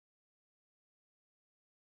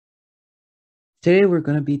Today we're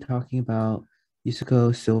going to be talking about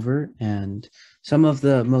USACO Silver and some of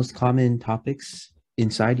the most common topics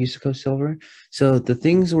inside USACO Silver. So the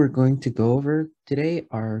things we're going to go over today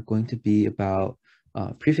are going to be about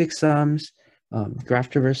prefix sums, graph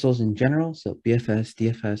traversals in general, so BFS,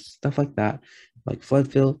 DFS, stuff like that, like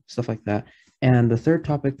flood fill, stuff like that. And the third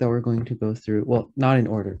topic that we're going to go through, well, not in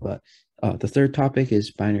order, but the third topic is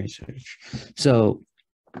binary search. So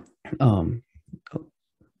um,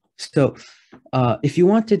 so, if you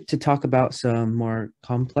wanted to talk about some more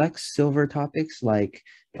complex silver topics like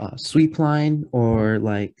sweep line or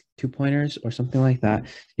like two pointers or something like that,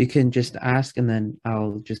 you can just ask and then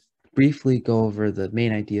I'll just briefly go over the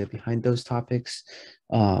main idea behind those topics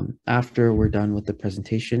after we're done with the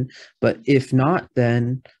presentation. But if not,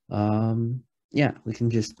 then yeah, we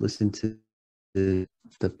can just listen to the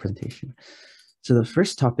presentation. So the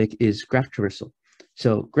first topic is graph traversal.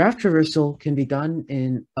 So graph traversal can be done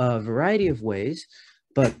in a variety of ways,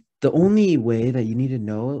 but the only way that you need to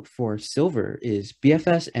know for silver is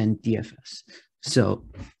BFS and DFS. So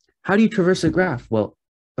how do you traverse a graph? Well,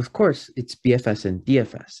 of course, it's BFS and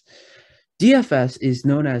DFS. DFS is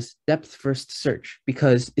known as depth first search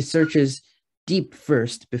because it searches deep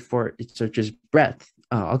first before it searches breadth.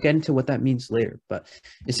 I'll get into what that means later, but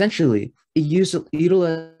essentially, it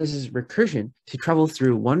utilizes recursion to travel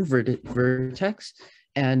through one vertex.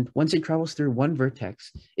 And once it travels through one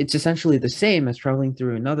vertex, it's essentially the same as traveling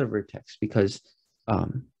through another vertex because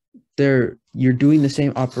um, you're doing the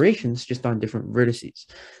same operations just on different vertices.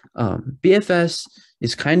 BFS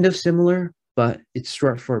is kind of similar, but it's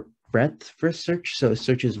short for breadth first search. So it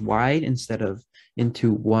searches wide instead of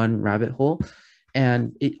into one rabbit hole.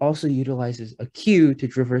 And it also utilizes a queue to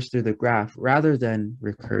traverse through the graph rather than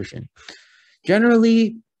recursion.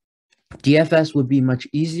 Generally, DFS would be much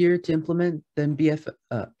easier to implement than BFS,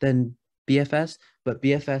 but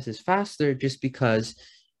BFS is faster just because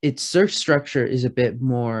its search structure is a bit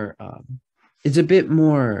more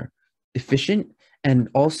efficient, and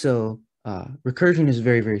also recursion is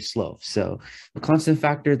very, very slow. So the constant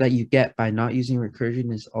factor that you get by not using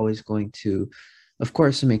recursion is always going to, of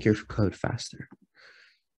course, make your code faster.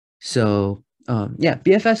 So yeah,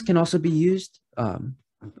 BFS can also be used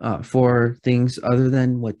for things other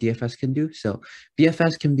than what DFS can do. So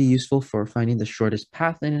BFS can be useful for finding the shortest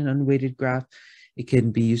path in an unweighted graph. It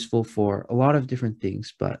can be useful for a lot of different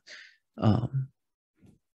things, but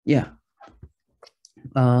yeah.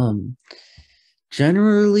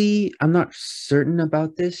 Generally, I'm not certain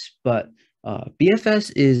about this, but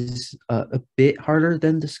BFS is a bit harder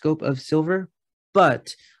than the scope of silver,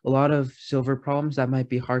 but a lot of silver problems that might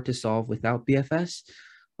be hard to solve without BFS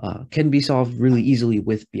can be solved really easily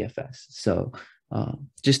with BFS. So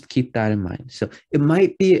just keep that in mind. So it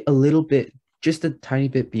might be a little bit, just a tiny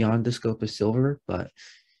bit beyond the scope of silver, but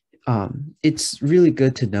it's really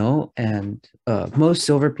good to know. And most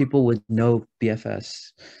silver people would know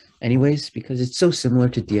BFS anyways, because it's so similar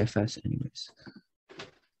to DFS anyways.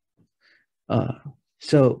 Uh,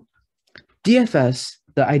 so DFS,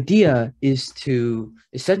 the idea is to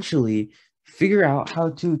essentially figure out how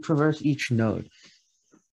to traverse each node.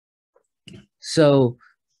 So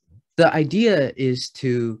the idea is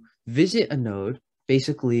to visit a node.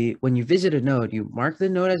 Basically, when you visit a node, you mark the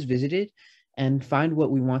node as visited and find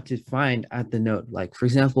what we want to find at the node. Like, for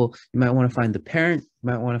example, you might want to find the parent,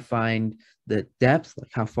 you might want to find the depth, like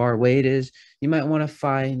how far away it is. You might want to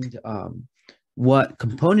find what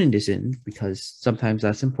component is in, because sometimes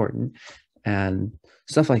that's important, and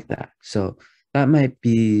stuff like that. So that might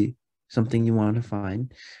be something you want to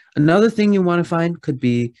find. Another thing you want to find could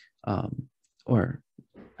be, or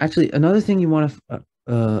actually another thing you want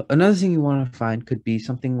to find could be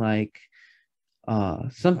something like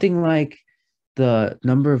the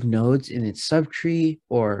number of nodes in its subtree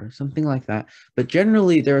or something like that. But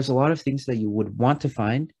generally, there's a lot of things that you would want to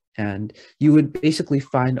find, and you would basically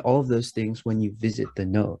find all of those things when you visit the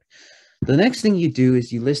node. The next thing you do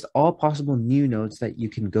is you list all possible new nodes that you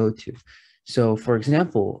can go to. So for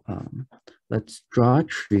example, let's draw a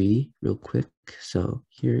tree real quick. So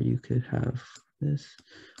here you could have this,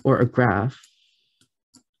 or a graph.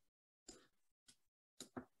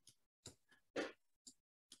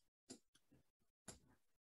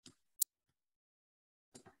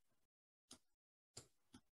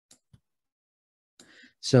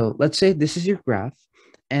 So let's say this is your graph,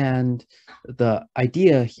 and the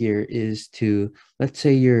idea here is to, let's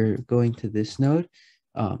say you're going to this node.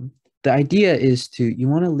 The idea is you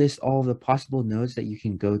want to list all the possible nodes that you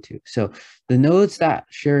can go to. So the nodes that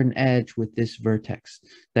share an edge with this vertex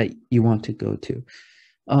that you want to go to.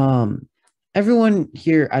 Everyone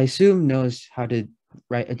here, I assume, knows how to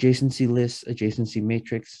write adjacency lists, adjacency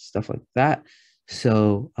matrix, stuff like that.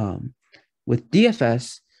 So with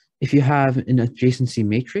DFS, if you have an adjacency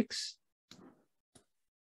matrix,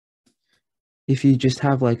 if you just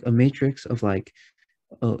have like a matrix of like,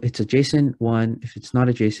 oh, it's adjacent 1, if it's not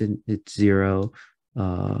adjacent, it's 0,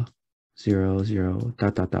 0, 0,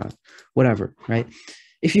 dot, dot, dot, whatever, right?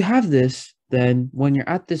 If you have this, then when you're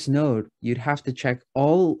at this node, you'd have to check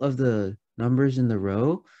all of the numbers in the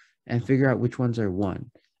row and figure out which ones are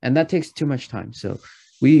 1. And that takes too much time. So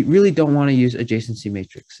we really don't want to use adjacency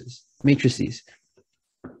matrices.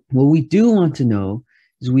 What we do want to know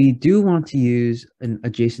is we do want to use an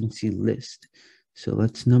adjacency list. So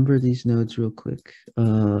let's number these nodes real quick.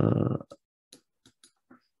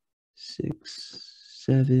 6,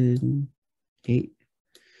 7, 8.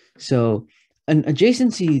 So an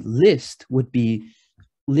adjacency list would be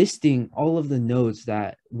listing all of the nodes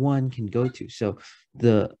that one can go to. So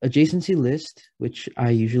the adjacency list, which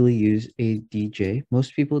I usually use ADJ,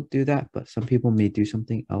 most people do that, but some people may do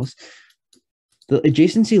something else. The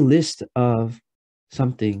adjacency list of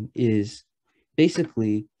something is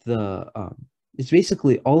basically it's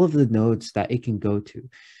basically all of the nodes that it can go to.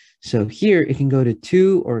 So here it can go to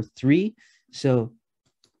 2 or 3. So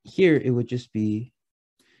here it would just be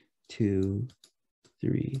 2,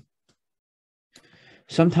 3.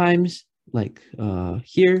 Sometimes like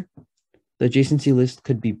here, the adjacency list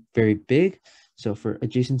could be very big. So for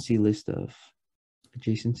adjacency list of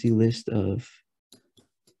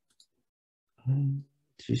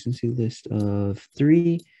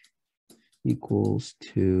 3 equals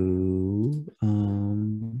to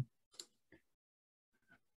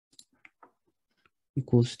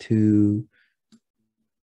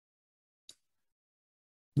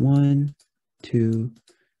 1, 2,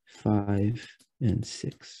 5, and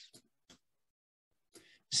 6.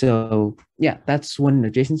 So yeah, that's what an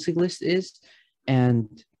adjacency list is. And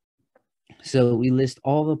so we list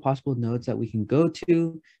all the possible nodes that we can go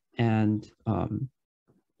to, and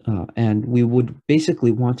we would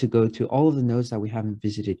basically want to go to all of the nodes that we haven't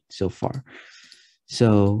visited so far.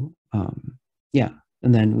 So yeah,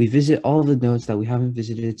 and then we visit all of the nodes that we haven't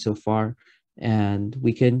visited so far, and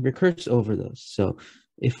we can recurse over those. So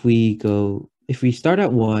if we start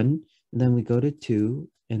at 1, and then we go to 2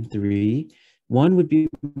 and 3, 1 would be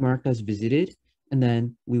marked as visited, and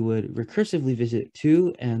then we would recursively visit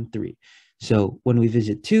 2 and 3. So when we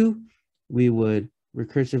visit 2, we would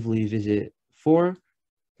recursively visit 4,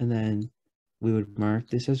 and then we would mark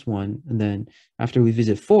this as 1. And then after we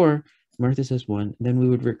visit 4, mark this as 1. And then we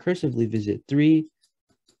would recursively visit 3,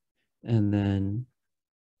 and then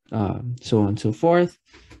so on and so forth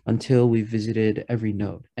until we visited every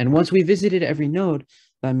node. And once we visited every node,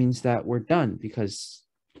 that means that we're done because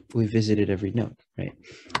we visited every node, right?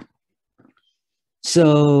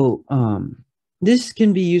 So this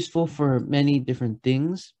can be useful for many different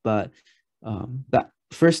things, but the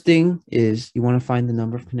first thing is you want to find the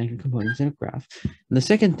number of connected components in a graph. And the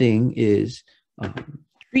second thing is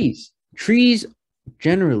trees. Trees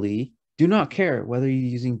generally do not care whether you're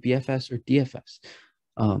using BFS or DFS,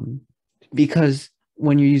 because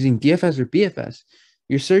when you're using DFS or BFS,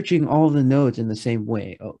 you're searching all the nodes in the same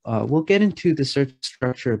way. We'll get into the search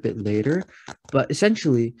structure a bit later, but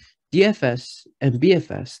essentially DFS and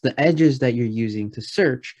BFS, the edges that you're using to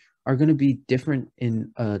search are going to be different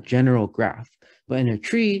in a general graph, but in a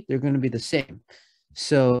tree, they're going to be the same.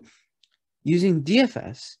 So using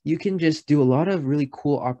DFS, you can just do a lot of really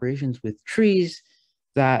cool operations with trees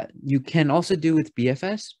that you can also do with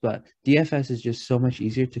BFS, but DFS is just so much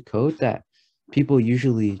easier to code that people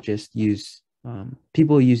usually just use,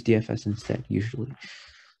 people use DFS instead usually.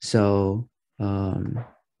 So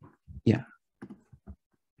yeah.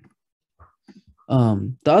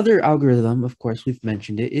 The other algorithm, of course, we've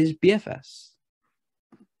mentioned it, is BFS.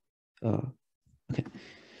 Okay.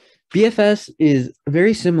 BFS is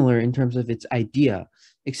very similar in terms of its idea,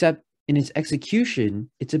 except in its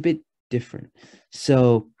execution, it's a bit different.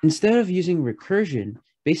 So instead of using recursion,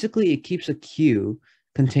 basically it keeps a queue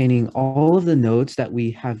containing all of the nodes that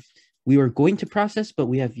we were going to process, but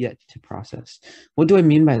we have yet to process. What do I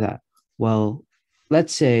mean by that? Well,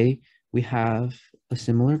 let's say we have a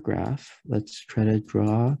similar graph. Let's try to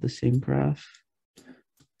draw the same graph.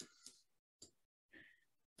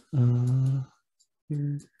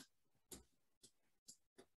 Here.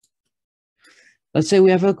 Let's say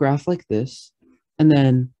we have a graph like this, and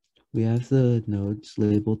then we have the nodes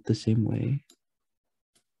labeled the same way.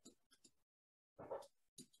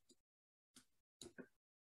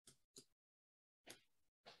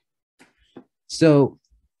 So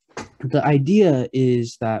the idea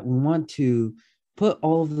is that we want to put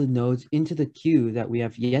all of the nodes into the queue that we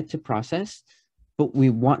have yet to process, but we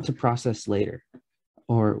want to process later.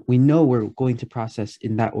 or we know we're going to process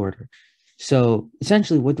in that order. So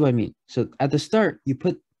essentially, what do I mean? So at the start, you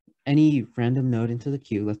put any random node into the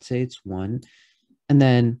queue. Let's say it's 1. And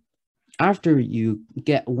then after you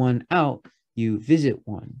get 1 out, you visit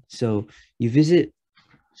 1. So visit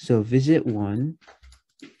 1.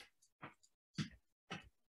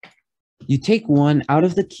 You take 1 out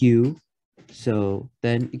of the queue, so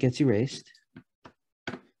then it gets erased.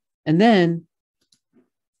 And then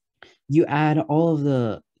you add all of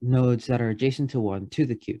the nodes that are adjacent to 1 to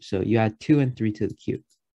the queue. So you add 2 and 3 to the queue.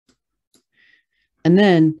 And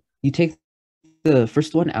then you take the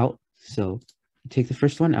first one out. So you take the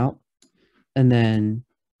first one out, and then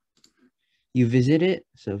you visit it.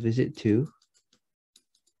 So visit 2.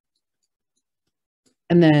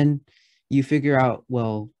 And then you figure out,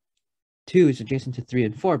 well, 2 is adjacent to 3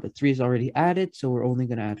 and 4, but 3 is already added, so we're only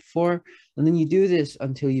going to add 4. And then you do this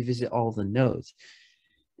until you visit all the nodes.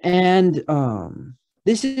 And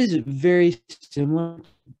this is very similar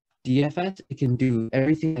to DFS. It can do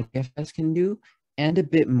everything that DFS can do and a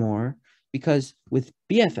bit more, because with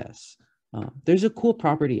BFS, there's a cool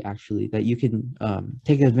property actually that you can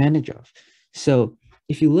take advantage of. So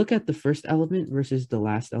if you look at the first element versus the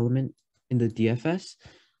last element in the DFS,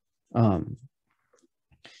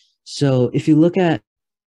 so if you look at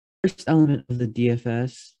the first element of the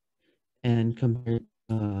DFS and compare,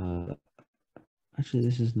 actually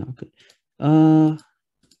this is not good.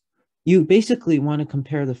 You basically want to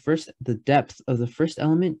compare the depth of the first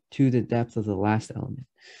element to the depth of the last element.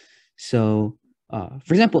 So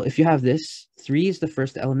for example, if you have this, 3 is the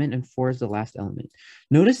first element and 4 is the last element.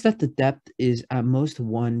 Notice that the depth is at most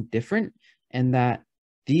 1 different, and that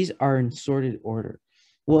these are in sorted order.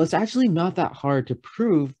 Well, it's actually not that hard to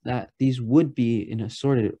prove that these would be in a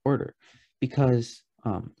sorted order, because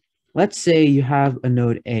let's say you have a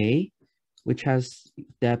node A, which has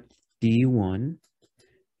depth D1,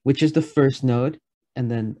 which is the first node, and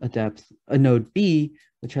then a node B,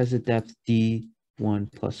 which has a depth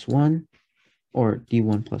D1 plus 1, or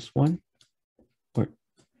D1 plus 1, or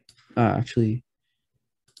actually,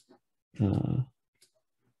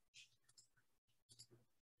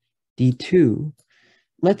 D2.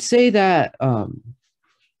 Let's say that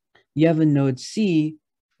you have a node C,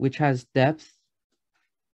 which has depth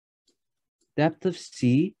of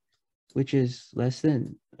C, which is less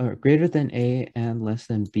than or greater than A and less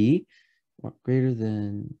than B, or greater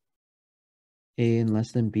than A and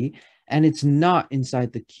less than B, and it's not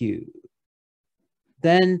inside the queue.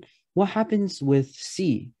 Then what happens with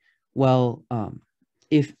C? Well,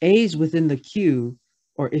 if A is within the queue,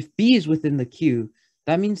 or if B is within the queue,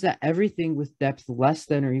 that means that everything with depth less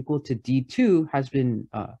than or equal to D2 has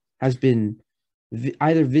been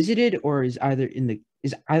either visited or is either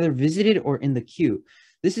visited or in the queue.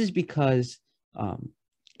 This is because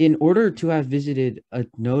in order to have visited a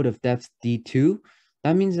node of depth D2,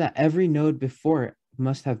 that means that every node before it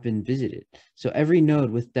must have been visited. So every node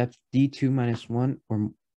with depth D2 minus 1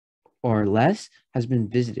 or less has been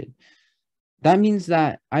visited. That means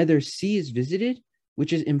that either C is visited,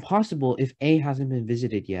 which is impossible if A hasn't been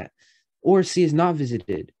visited yet, or C is not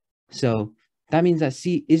visited. So that means that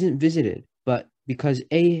C isn't visited, but because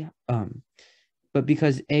A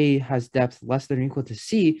has depth less than or equal to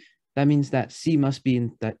C, that means that C must be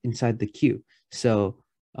inside the queue. So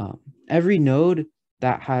every node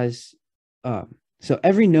that has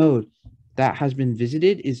been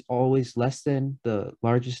visited is always less than the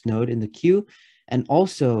largest node in the queue, and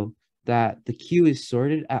also that the queue is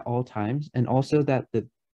sorted at all times, and also that the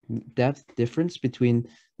depth difference between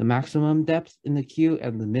the maximum depth in the queue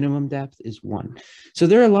and the minimum depth is 1. So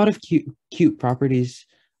there are a lot of cute properties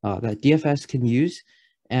that DFS can use,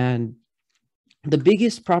 and the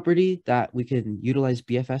biggest property that we can utilize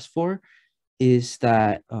BFS for is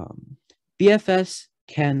that BFS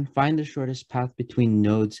can find the shortest path between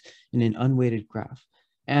nodes in an unweighted graph.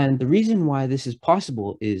 And the reason why this is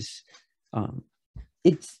possible is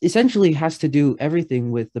it essentially has to do everything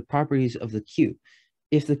with the properties of the queue.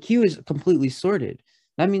 If the queue is completely sorted,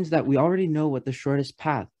 that means that we already know what the shortest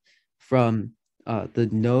path from the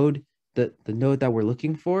node that we're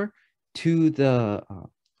looking for to the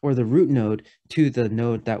or the root node to the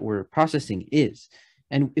node that we're processing is.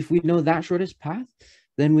 And if we know that shortest path,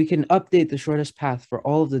 then we can update the shortest path for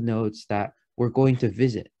all of the nodes that we're going to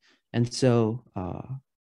visit. And so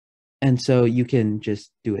you can just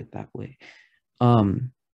do it that way.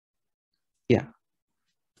 Yeah.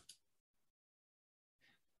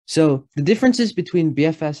 So the differences between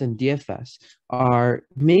BFS and DFS are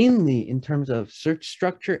mainly in terms of search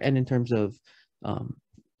structure and in terms of,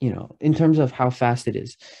 in terms of how fast it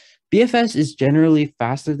is. BFS is generally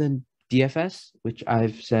faster than DFS, which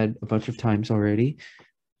I've said a bunch of times already,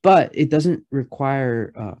 but it doesn't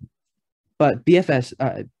require, but DFS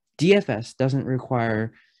doesn't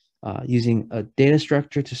require using a data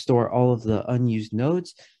structure to store all of the unused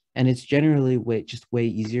nodes, and it's generally just way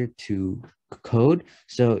easier to code.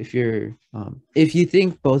 So if you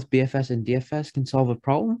think both BFS and DFS can solve a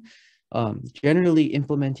problem, generally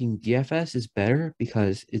implementing DFS is better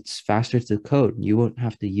because it's faster to code. You won't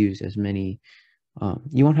have to use as many,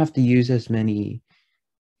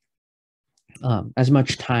 as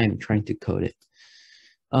much time trying to code it.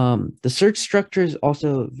 The search structure is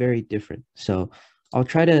also very different. So I'll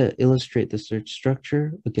try to illustrate the search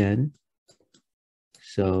structure again.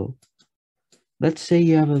 So let's say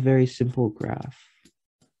you have a very simple graph.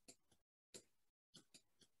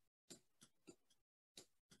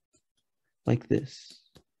 Like this.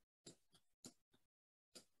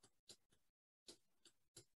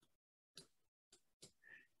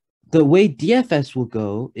 The way DFS will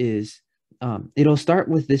go is it'll start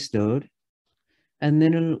with this node, and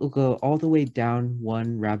then it'll go all the way down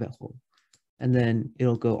one rabbit hole. And then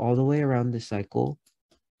it'll go all the way around the cycle.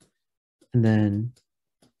 And then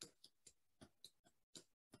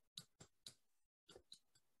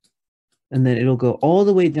it'll go all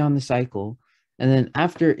the way down the cycle. And then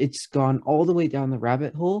after it's gone all the way down the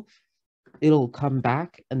rabbit hole, it'll come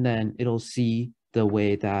back and then it'll see the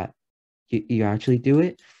way that you actually do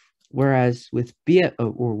it. Whereas with DFS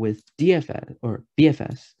or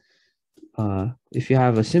BFS, if you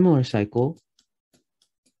have a similar cycle,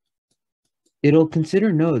 it'll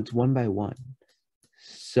consider nodes one by one.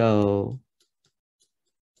 So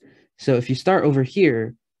if you start over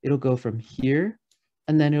here, it'll go from here,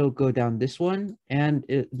 and then it'll go down this one, and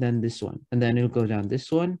then this one, and then it'll go down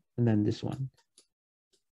this one, and then this one.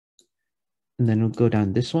 And then it'll go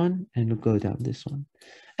down this one, and it'll go down this one.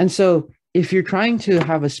 And so if you're trying to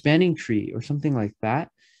have a spanning tree or something like that,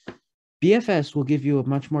 BFS will give you a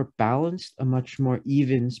much more balanced, a much more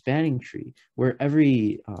even spanning tree, where if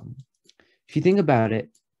you think about it,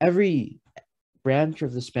 every branch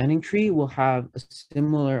of the spanning tree will have a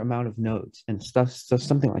similar amount of nodes and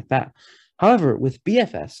something like that. However, with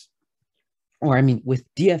BFS, with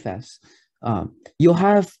DFS, you'll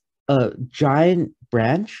have a giant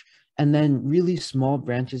branch and then really small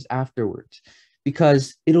branches afterwards,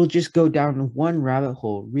 because it'll just go down one rabbit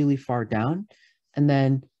hole really far down, and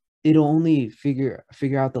then it'll only figure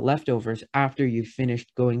out the leftovers after you've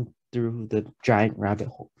finished going through the giant rabbit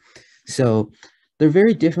hole. So they're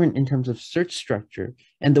very different in terms of search structure,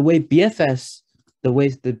 and the way the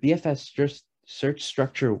BFS search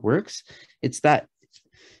structure works, it's that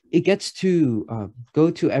it gets to go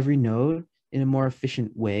to every node in a more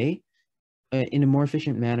efficient way, in a more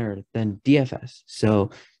efficient manner than DFS. So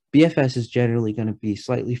BFS is generally going to be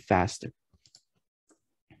slightly faster.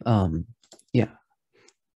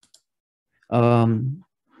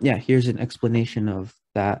 Here's an explanation of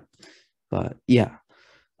that. But yeah,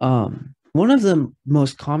 one of the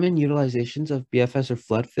most common utilizations of BFS or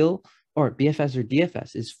flood fill, or BFS or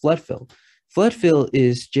DFS, is flood fill. Flood fill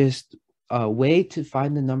is just a way to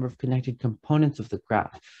find the number of connected components of the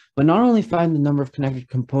graph. But not only find the number of connected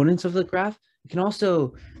components of the graph, you can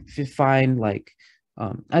also find, like,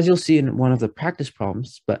 as you'll see in one of the practice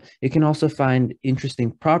problems, but it can also find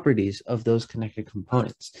interesting properties of those connected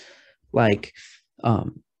components. Like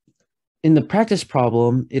in the practice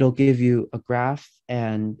problem, it'll give you a graph,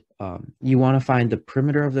 and you want to find the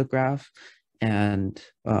perimeter of the graph. And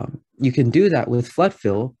you can do that with flood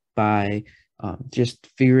fill by just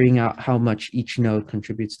figuring out how much each node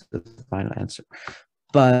contributes to the final answer.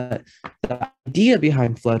 But the idea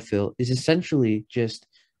behind flood fill is essentially just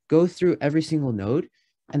go through every single node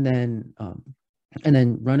and then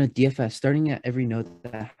run a DFS starting at every node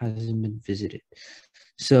that hasn't been visited.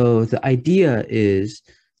 So the idea is,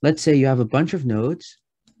 let's say you have a bunch of nodes,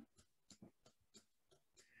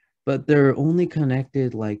 but they're only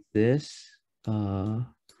connected like this.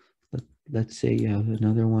 Let's say you have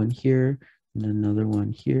another one here and another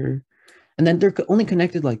one here, and then they're only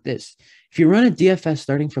connected like this. If you run a DFS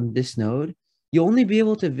starting from this node, you'll only be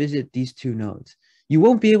able to visit these two nodes. You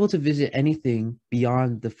won't be able to visit anything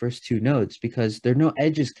beyond the first two nodes because there are no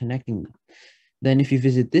edges connecting them. Then if you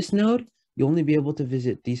visit this node, you'll only be able to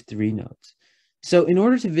visit these three nodes. So in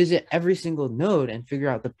order to visit every single node and figure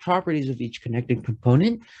out the properties of each connected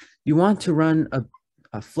component, you want to run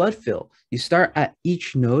a flood fill. You start at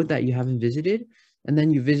each node that you haven't visited, and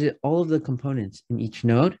then you visit all of the components in each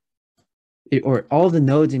node, or all the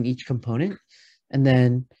nodes in each component, and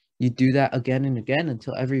then you do that again and again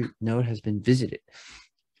until every node has been visited.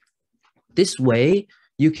 This way,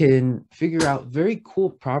 you can figure out very cool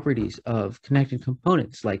properties of connected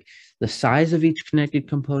components, like the size of each connected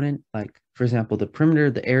component, like for example, the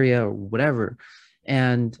perimeter, the area, or whatever.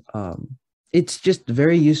 And it's just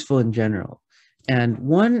very useful in general. And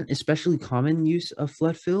one especially common use of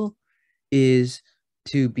flood fill is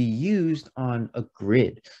to be used on a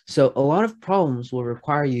grid. So a lot of problems will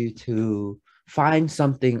require you to find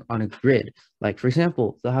something on a grid. Like for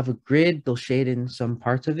example, they'll have a grid, they'll shade in some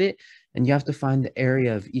parts of it, and you have to find the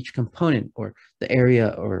area of each component or the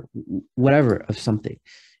area or whatever of something.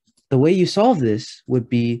 The way you solve this would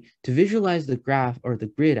be to visualize the graph or the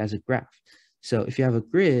grid as a graph. So if you have a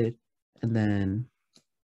grid and then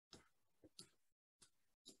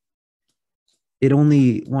it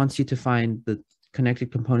only wants you to find the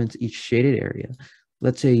connected components each shaded area.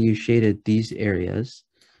 Let's say you shaded these areas.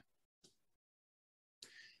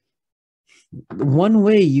 One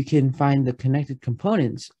way you can find the connected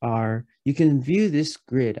components are you can view this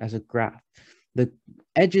grid as a graph. The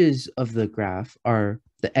edges of the graph are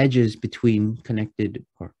the edges between connected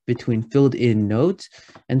or between filled in nodes.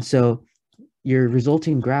 And so your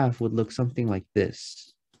resulting graph would look something like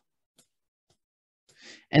this.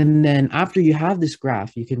 And then after you have this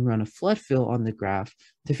graph, you can run a flood fill on the graph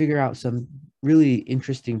to figure out some really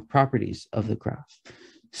interesting properties of the graph.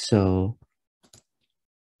 So,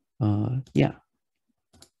 yeah.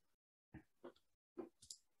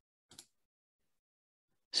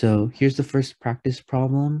 So here's the first practice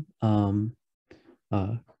problem.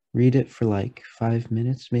 Read it for like 5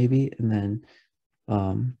 minutes maybe, and then,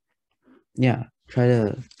 yeah, try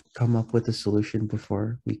to come up with a solution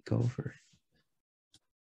before we go over it.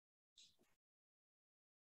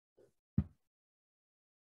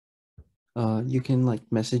 You can like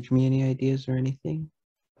message me any ideas or anything.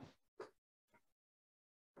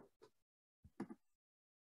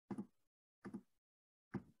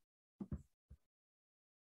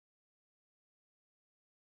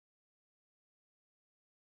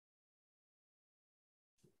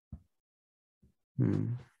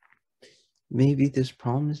 Maybe this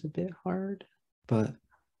problem is a bit hard, but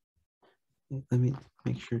let me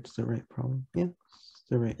make sure it's the right problem. Yeah, it's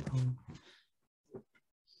the right problem.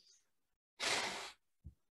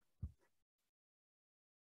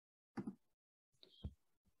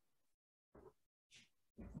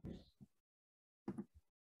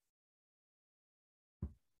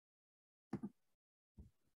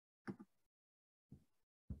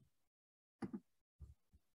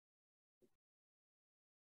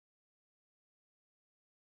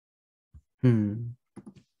 Hmm.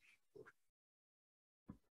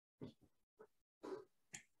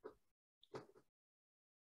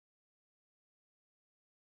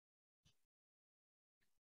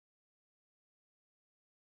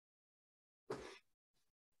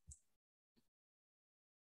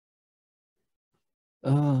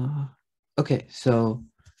 Okay, so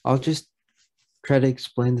I'll just try to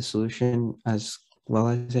explain the solution as well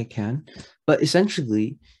as I can. But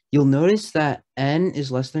essentially, you'll notice that n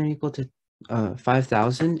is less than or equal to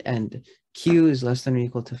 5,000 and q is less than or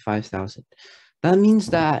equal to 5,000. That means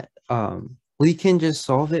that we can just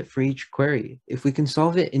solve it for each query. If we can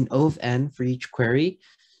solve it in O of n for each query,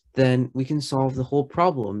 then we can solve the whole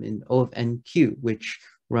problem in O of nq, which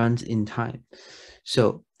runs in time.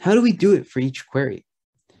 So how do we do it for each query?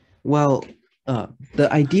 Well, the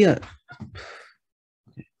idea,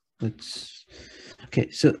 okay,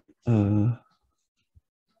 so the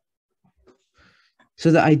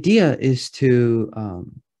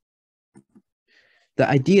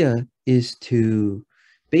idea is to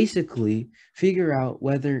basically figure out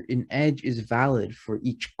whether an edge is valid for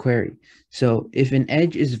each query. So if an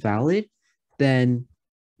edge is valid, then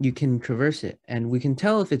you can traverse it, and we can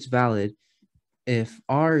tell if it's valid if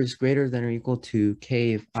r is greater than or equal to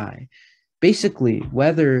k of I. Basically,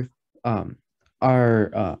 whether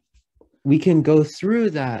we can go through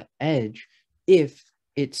that edge if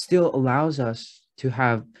it still allows us to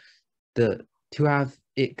have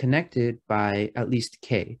it connected by at least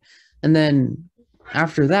k. And then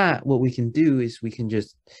after that, what we can do is we can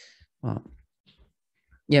just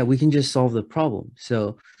solve the problem.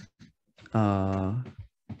 So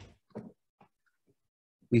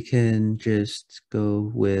we can just go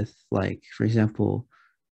with, like, for example,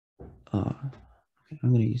 I'm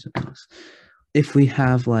going to use something else. If we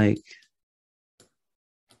have like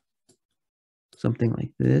something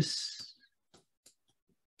like this,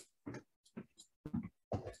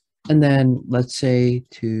 and then let's say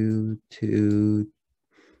 2, 2,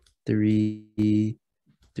 3,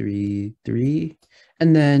 3, 3,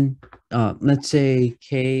 and then let's say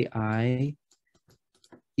ki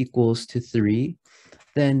equals to 3,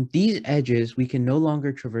 then these edges, we can no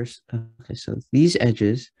longer traverse. Okay, so these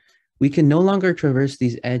edges, we can no longer traverse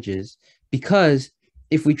these edges because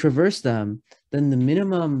if we traverse them, then the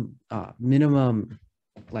minimum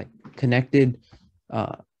like connected,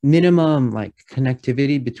 minimum like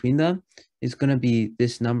connectivity between them is going to be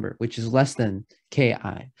this number, which is less than ki.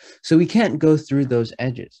 So we can't go through those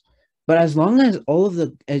edges. But as long as all of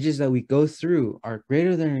the edges that we go through are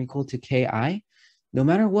greater than or equal to ki, no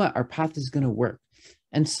matter what, our path is going to work.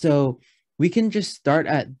 And so we can just start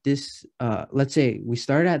at this, let's say we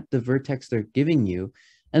start at the vertex they're giving you,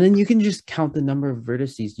 and then you can just count the number of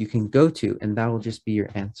vertices you can go to, and that will just be your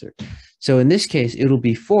answer. So in this case, it'll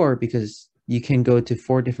be 4 because you can go to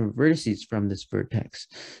 4 different vertices from this vertex.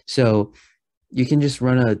 So you can just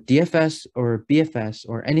run a DFS or BFS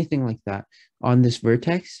or anything like that on this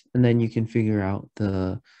vertex, and then you can figure out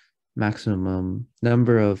the maximum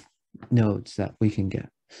number of nodes that we can get.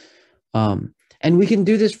 And we can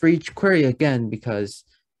do this for each query again because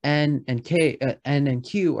N and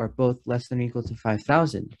Q are both less than or equal to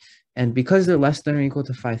 5,000. And because they're less than or equal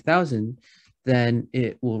to 5,000, then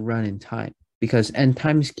it will run in time because N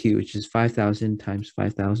times Q, which is 5,000 times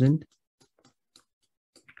 5,000,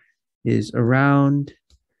 is around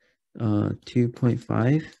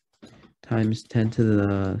 2.5 times 10 to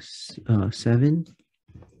the 7.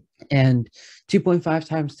 And 2.5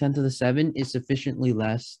 times 10 to the 7 is sufficiently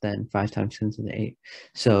less than 5 times 10 to the 8.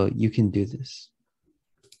 So you can do this.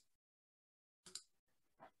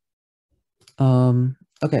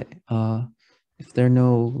 Okay. If there are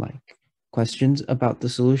no like questions about the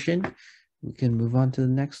solution, we can move on to the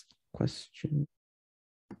next question.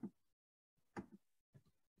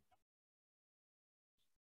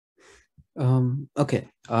 Okay.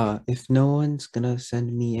 If no one's gonna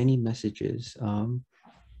send me any messages,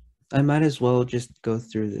 I might as well just go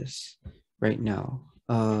through this right now.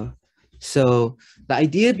 So the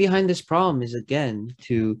idea behind this problem is, again,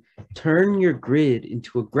 to turn your grid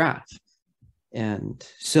into a graph. And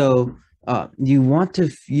so you want to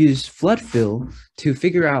use flood fill to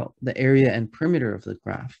figure out the area and perimeter of the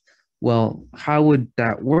graph. Well, how would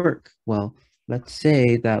that work? Well, let's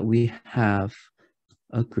say that we have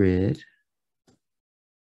a grid.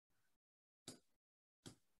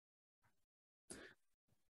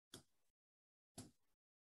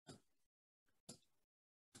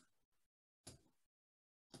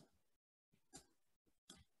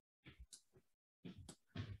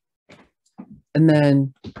 And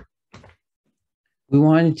then we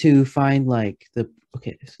wanted to find like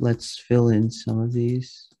okay, so let's fill in some of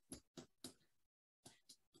these.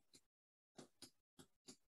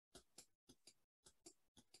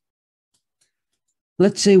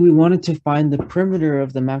 Let's say we wanted to find the perimeter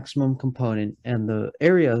of the maximum component and the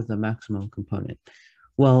area of the maximum component.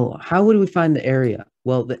 Well, how would we find the area?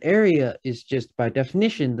 Well, the area is just by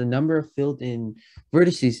definition the number of filled in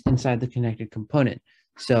vertices inside the connected component.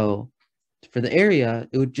 So for the area,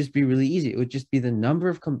 it would just be really easy. It would just be the number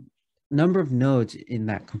of nodes in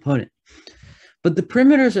that component. But the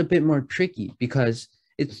perimeter is a bit more tricky because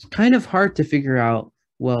it's kind of hard to figure out,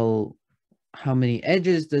 well, how many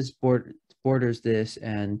edges does borders this,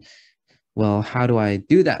 and well, how do I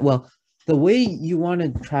do that? Well, the way you want to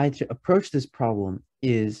try to approach this problem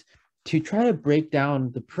is to try to break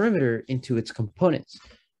down the perimeter into its components.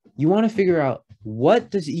 You want to figure out what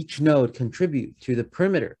does each node contribute to the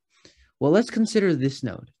perimeter. Well, let's consider this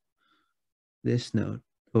node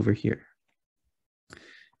over here.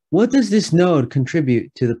 What does this node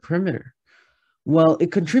contribute to the perimeter? Well,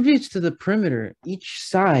 it contributes to the perimeter each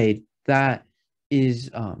side that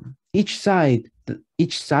is each side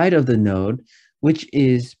of the node which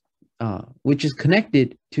is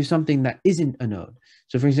connected to something that isn't a node.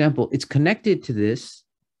 So for example, it's connected to this,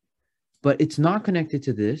 but it's not connected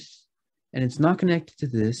to this, and it's not connected to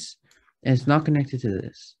this, and it's not connected to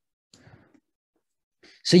this.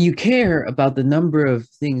 So you care about the number of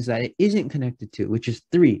things that it isn't connected to, which is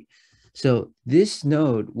 3. So this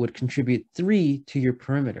node would contribute 3 to your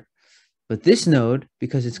perimeter. But this node,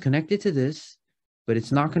 because it's connected to this, but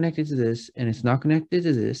it's not connected to this, and it's not connected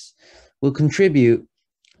to this, will contribute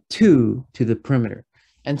 2 to the perimeter.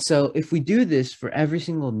 And so if we do this for every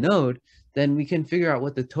single node, then we can figure out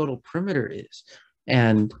what the total perimeter is.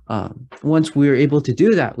 And once we're able to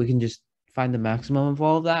do that, we can just find the maximum of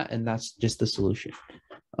all of that, and that's just the solution.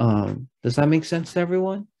 Does that make sense to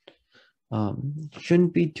everyone?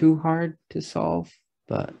 Shouldn't be too hard to solve,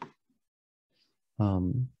 but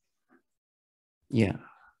yeah.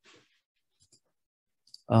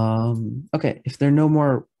 Okay, if there are no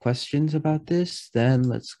more questions about this, then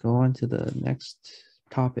let's go on to the next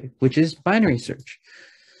topic, which is binary search.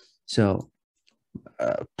 So,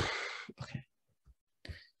 okay.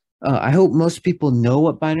 I hope most people know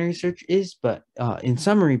what binary search is, but in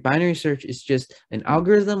summary, binary search is just an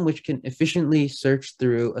algorithm which can efficiently search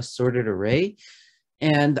through a sorted array.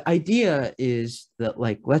 And the idea is that,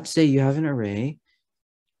 like, let's say you have an array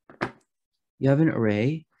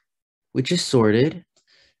which is sorted,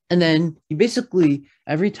 and then you basically,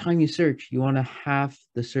 every time you search, you want to halve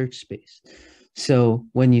the search space. So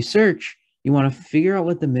when you search, you want to figure out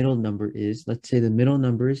what the middle number is. Let's say the middle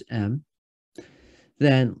number is m.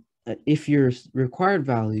 Then if your required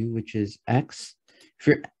value, which is x, if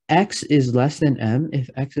your x is less than m, if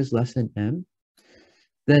x is less than m,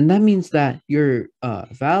 then that means that your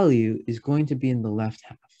value is going to be in the left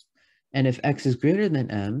half. And if x is greater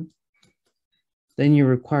than m, then your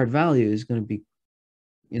required value is going to be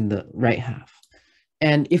in the right half.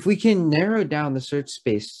 And if we can narrow down the search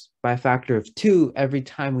space by a factor of 2 every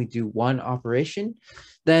time we do one operation,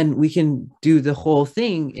 then we can do the whole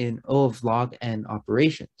thing in O of log n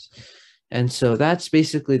operations. And so that's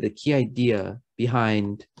basically the key idea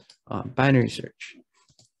behind binary search.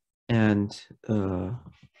 And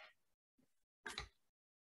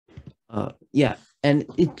yeah, and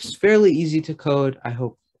it's fairly easy to code. I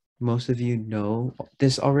hope most of you know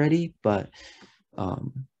this already, but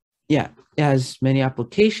yeah, it has many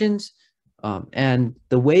applications. And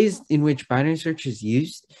the ways in which binary search is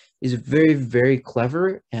used is very, very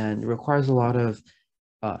clever and requires a lot of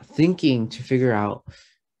thinking to figure out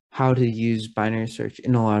how to use binary search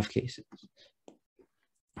in a lot of cases.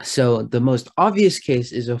 So the most obvious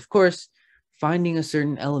case is, of course, finding a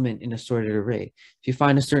certain element in a sorted array. If you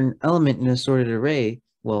find a certain element in a sorted array,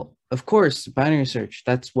 well, of course, binary search,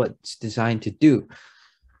 that's what it's designed to do.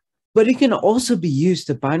 But it can also be used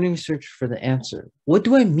to binary search for the answer. What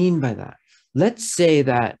do I mean by that? Let's say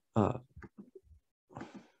that,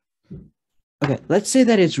 let's say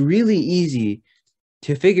that it's really easy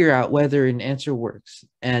to figure out whether an answer works.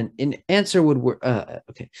 And an answer would work,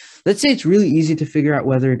 let's say it's really easy to figure out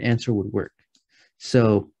whether an answer would work.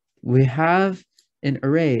 So we have an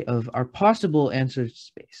array of our possible answer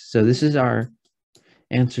space. So this is our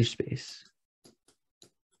answer space.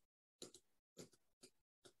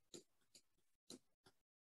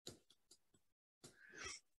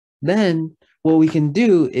 Then what we can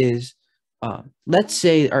do is, let's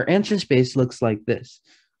say our answer space looks like this.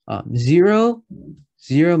 0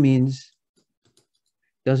 means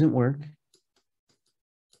doesn't work.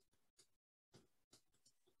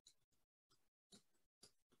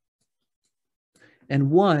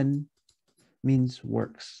 And 1 means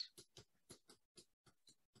works.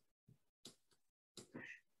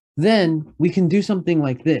 Then we can do something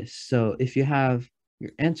like this. So if you have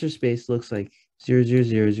your answer space looks like 0, 0,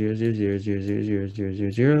 0, 0, 0, 0, 0, 0, 0, 0,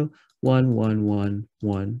 0, 0, 1, 1, 1,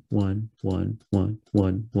 1, 1, 1, 1,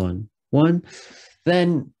 1, 1, 1,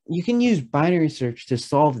 then you can use binary search to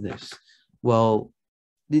solve this. Well,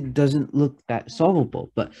 it doesn't look that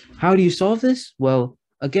solvable, but how do you solve this? Well,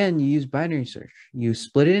 again, you use binary search. You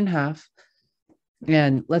split it in half,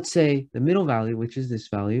 and let's say the middle value, which is this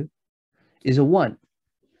value, is a 1.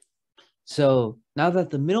 So now that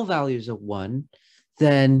the middle value is a 1,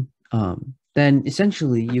 then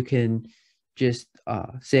essentially you can just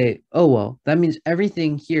say, oh, well, that means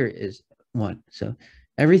everything here is 1. So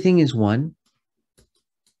everything is 1.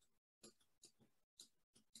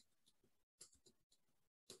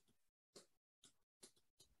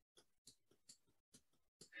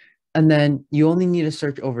 And then you only need to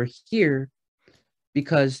search over here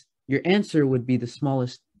because your answer would be the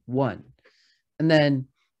smallest 1. And then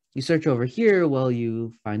you search over here, well,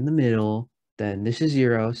 you find the middle, then this is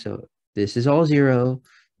 0, so this is all 0.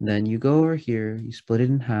 And then you go over here, you split it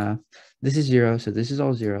in half. This is 0, so this is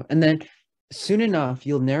all 0. And then soon enough,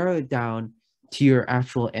 you'll narrow it down to your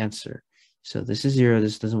actual answer. So this is 0,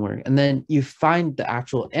 this doesn't work. And then you find the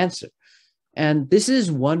actual answer. And this is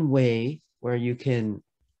one way where you can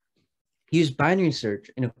use binary search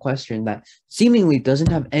in a question that seemingly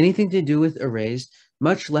doesn't have anything to do with arrays,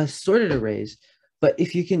 much less sorted arrays. But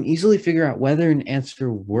if you can easily figure out whether an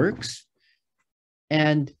answer works,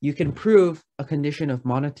 and you can prove a condition of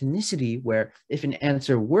monotonicity where if an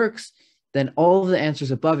answer works, then all of the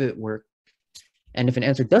answers above it work. And if an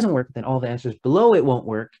answer doesn't work, then all the answers below it won't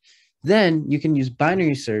work. Then you can use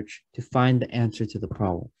binary search to find the answer to the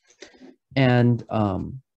problem. And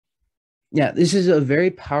yeah, this is a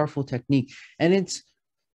very powerful technique. And it's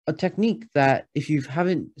a technique that if you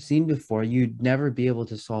haven't seen before, you'd never be able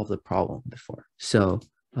to solve the problem before. So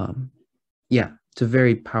yeah, it's a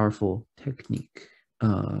very powerful technique.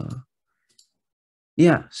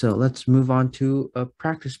 Yeah, so let's move on to a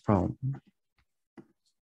practice problem.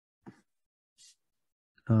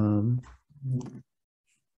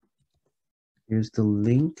 Here's the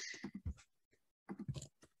link.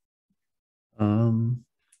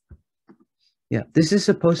 Yeah, this is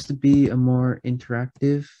supposed to be a more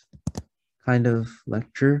interactive kind of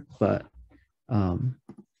lecture, but um,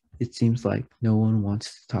 it seems like no one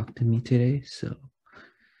wants to talk to me today. So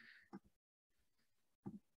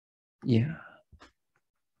yeah,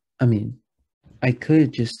 I mean, I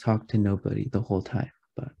could just talk to nobody the whole time,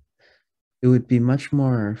 but it would be much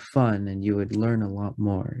more fun and you would learn a lot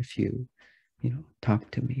more if you talk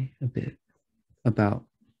to me a bit about,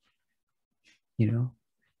 you know,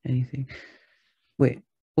 anything. Wait,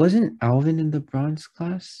 wasn't Alvin in the bronze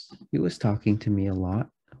class? He was talking to me a lot.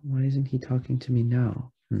 Why isn't he talking to me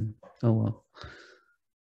now? Oh well.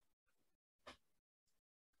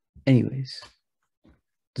 Anyways,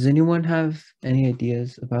 does anyone have any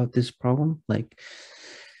ideas about this problem? Like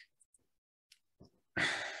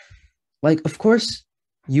of course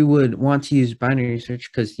you would want to use binary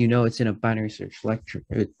search because you know it's in a binary search lecture.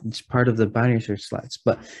 It's part of the binary search slides.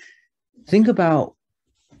 But think about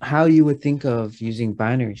how you would think of using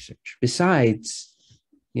binary search besides,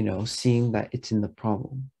 seeing that it's in the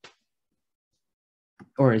problem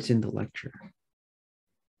or it's in the lecture.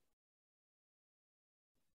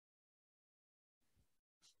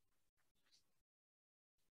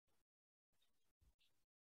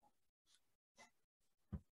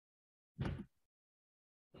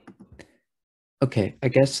 Okay, I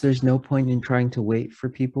guess there's no point in trying to wait for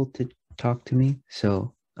people to talk to me.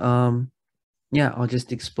 So, yeah, I'll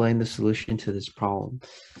just explain the solution to this problem.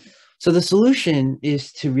 So the solution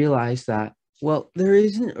is to realize that, well, there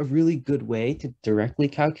isn't a really good way to directly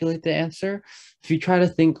calculate the answer. If you try to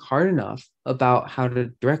think hard enough about how to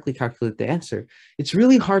directly calculate the answer, it's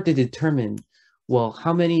really hard to determine, well,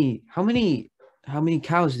 how many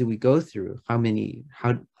cows do we go through? How many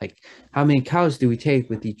cows do we take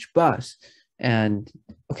with each bus? And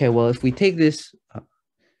okay, well, if we take this,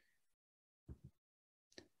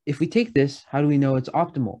 how do we know it's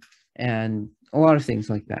optimal? And a lot of things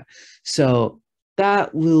like that. So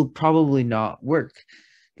that will probably not work.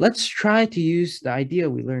 Let's try to use the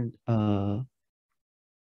idea we learned. Oh,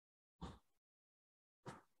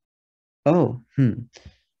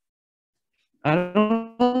 I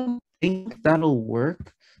don't think that'll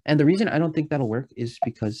work. And the reason I don't think that'll work is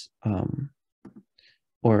because,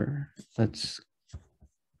 or let's,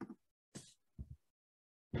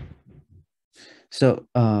 so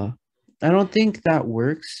I don't think that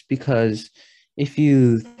works because if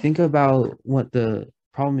you think about what the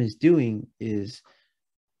problem is doing is,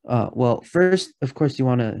 well, first, of course, you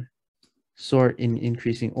want to sort in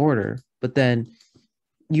increasing order, but then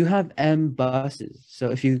you have M buses.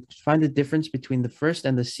 So if you find the difference between the first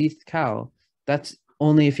and the seventh cow, that's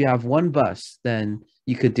only if you have one bus, then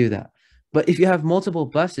you could do that. But if you have multiple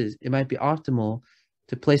buses, it might be optimal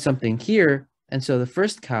to place something here. And so the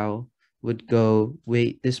first cow would go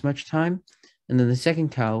wait this much time, and then the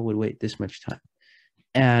second cow would wait this much time.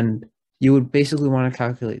 And you would basically want to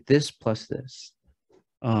calculate this plus this.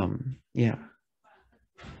 Yeah.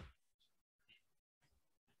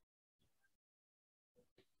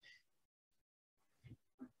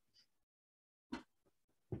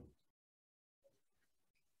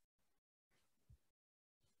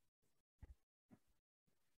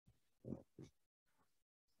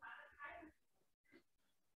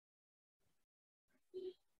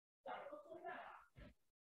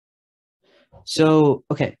 So,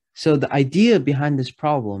 okay. So the idea behind this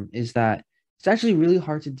problem is that it's actually really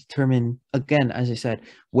hard to determine, again, as I said,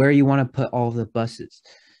 where you want to put all the buses.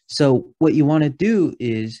 So what you want to do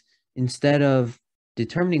is instead of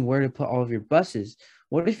determining where to put all of your buses,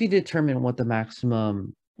 what if you determine uh,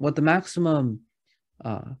 what the maximum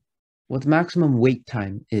wait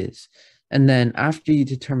time is? And then after you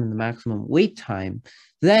determine the maximum wait time,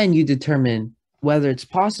 then you determine whether it's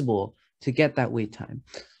possible to get that wait time.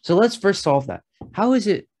 So let's first solve that. How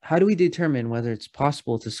do we determine whether it's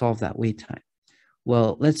possible to solve that wait time?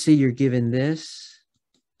 Well, let's say you're given this.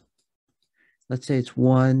 Let's say it's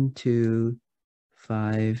 1, 2,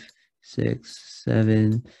 5, 6,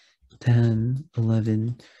 7, 10,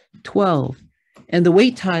 11, 12. And the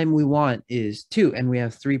wait time we want is 2, and we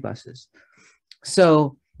have 3 buses.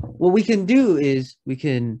 So what we can do is we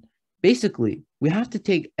have to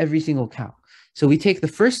take every single cow. So we take the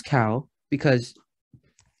first cow because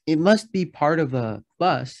it must be part of a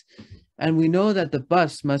bus, and we know that the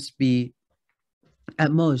bus must be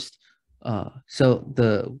at most, so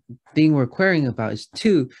the thing we're querying about is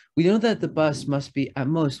 2. We know that the bus must be at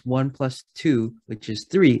most 1 plus 2, which is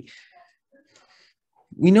 3.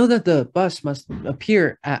 We know that the bus must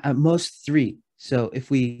appear at most 3. So if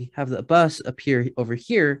we have the bus appear over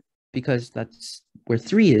here, because that's where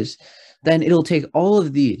 3 is, then it'll take all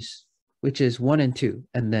of these, which is 1 and 2,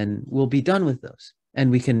 and then we'll be done with those, and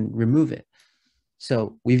we can remove it.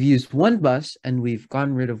 So we've used one bus, and we've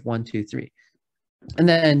gotten rid of 1, 2, 3. And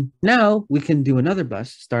then now we can do another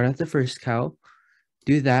bus, start at the first cow,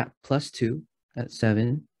 do that plus 2 at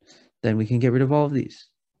 7. Then we can get rid of all of these.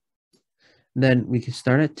 Then we can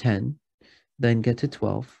start at 10, then get to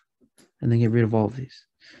 12, and then get rid of all of these.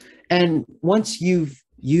 And once you've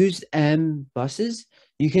used M buses,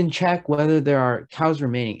 you can check whether there are cows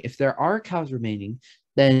remaining. If there are cows remaining,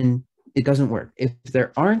 then it doesn't work. If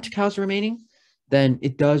there aren't cows remaining, then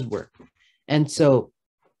it does work. And so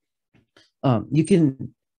you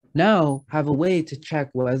can now have a way to check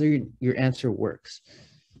whether your answer works.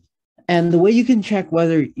 And the way you can check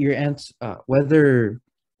whether your answer, the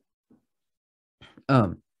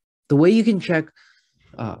way you can check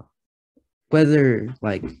whether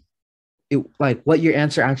what your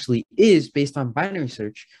answer actually is based on binary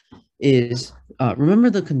search is, remember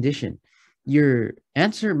the condition. Your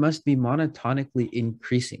answer must be monotonically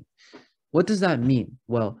increasing. What does that mean?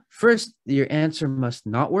 Well, first, your answer must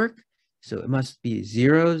not work. So it must be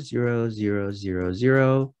 0, 0, 0, 0,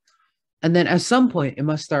 0. And then at some point, it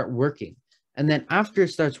must start working. And then after it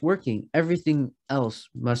starts working, everything else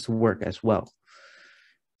must work as well.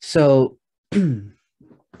 So the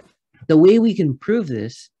way we can prove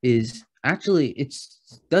this is actually it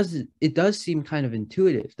does seem kind of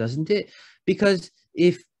intuitive, doesn't it? Because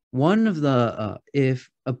if one of the if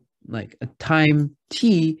a time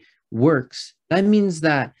t works, that means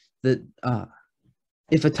that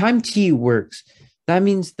if a time t works, that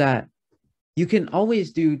means that you can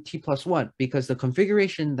always do t plus 1 because the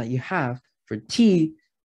configuration that you have for t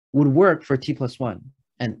would work for t plus 1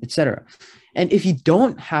 and etc. And if you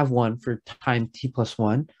don't have one for time t plus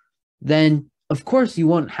 1, then of course you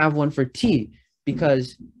won't have one for t,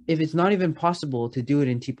 because if it's not even possible to do it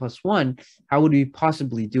in t plus 1, how would we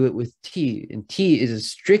possibly do it with t? And t is a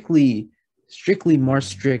strictly more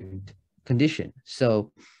strict condition.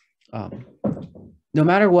 So no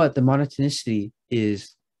matter what, the monotonicity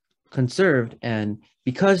is conserved, and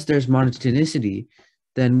because there's monotonicity,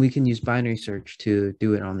 then we can use binary search to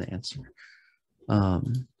do it on the answer.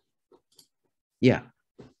 Yeah.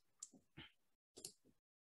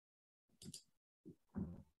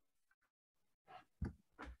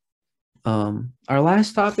 Our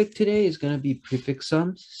last topic today is going to be prefix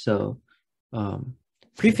sums. So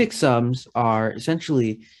prefix sums are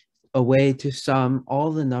essentially a way to sum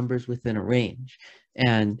all the numbers within a range.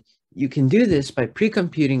 And you can do this by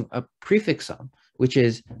pre-computing a prefix sum, which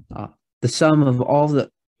is the sum of all the,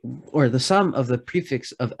 or the sum of the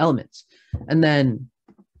prefix of elements. And then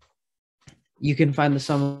you can find the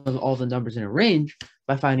sum of all the numbers in a range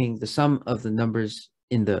by finding the sum of the numbers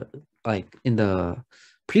in the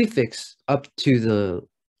prefix up to the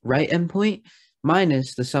right endpoint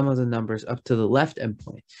minus the sum of the numbers up to the left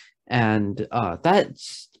endpoint. And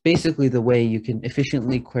that's basically the way you can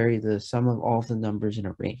efficiently query the sum of all the numbers in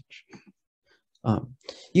a range.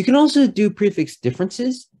 You can also do prefix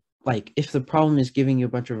differences, like if the problem is giving you a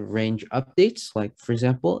bunch of range updates, like for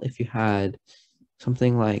example, if you had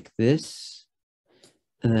something like this,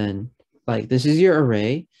 and then like this is your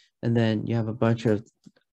array, and then you have a bunch of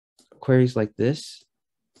queries like this.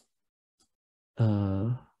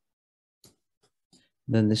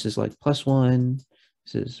 Then this is like +1,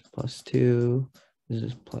 this is +2, this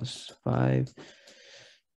is +5.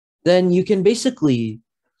 Then you can basically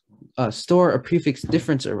store a prefix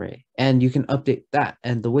difference array, and you can update that.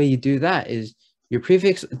 And the way you do that is your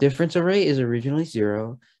prefix difference array is originally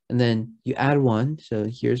 0, and then you add 1, so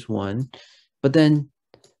here's 1. But then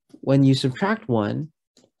when you subtract 1,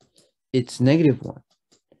 it's -1.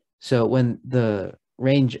 So when the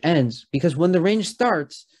range ends, because when the range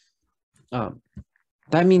starts,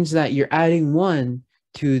 that means that you're adding 1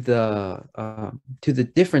 to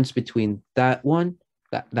the difference between that one,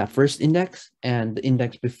 that first index, and the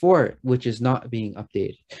index before it, which is not being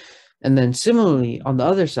updated. And then similarly, on the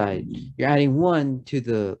other side, you're adding 1 to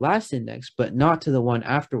the last index, but not to the one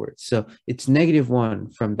afterwards. So it's -1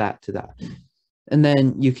 from that to that. And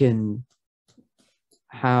then you can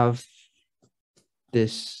have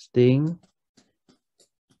this thing.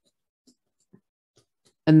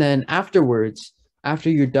 And then afterwards, after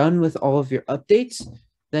you're done with all of your updates,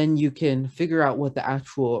 then you can figure out what the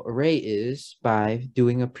actual array is by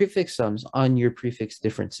doing a prefix sums on your prefix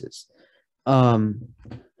differences.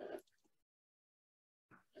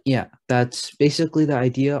 Yeah, that's basically the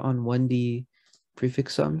idea on 1D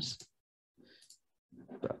prefix sums.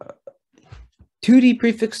 2D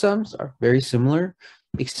prefix sums are very similar,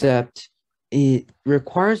 except it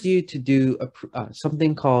requires you to do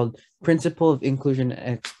something called principle of inclusion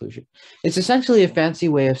and exclusion. It's essentially a fancy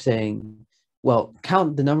way of saying, well,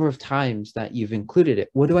 count the number of times that you've included it.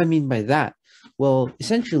 What do I mean by that? Well,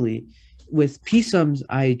 essentially, with p sums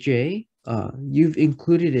ij, you've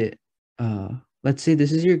included it. Let's say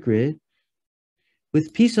this is your grid.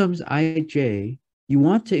 With p sums ij, you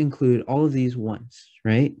want to include all of these ones,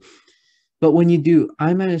 right? But when you do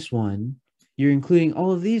I minus 1, you're including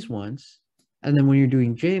all of these ones. And then when you're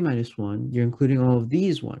doing j minus 1, you're including all of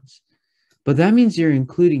these ones. But that means you're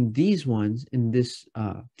including these ones in this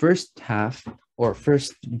first half or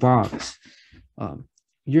first box.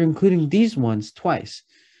 You're including these ones twice.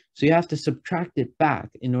 So you have to subtract it back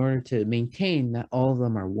in order to maintain that all of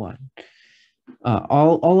them are 1.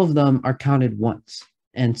 All of them are counted once.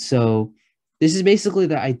 And so this is basically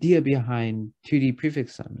the idea behind 2D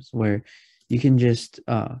prefix sums, where you can just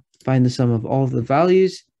find the sum of all of the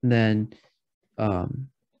values, and then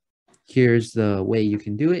here's the way you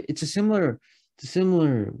can do it. It's a similar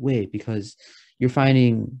way because you're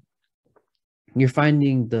finding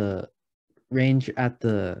the range at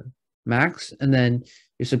the max, and then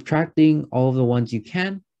you're subtracting all of the ones you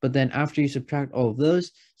can. But then after you subtract all of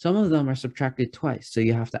those, some of them are subtracted twice, so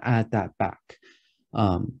you have to add that back.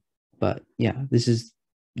 But yeah, this is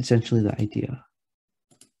essentially the idea.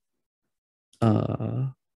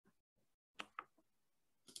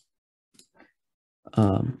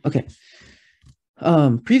 Okay.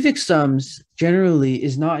 Prefix sums generally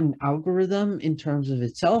is not an algorithm in terms of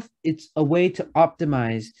itself. It's a way to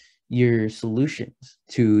optimize your solutions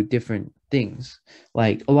to different things.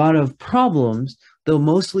 Like a lot of problems, they'll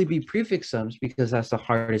mostly be prefix sums because that's the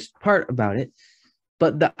hardest part about it.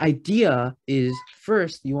 But the idea is,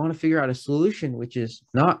 first, you want to figure out a solution which is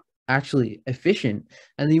not actually efficient,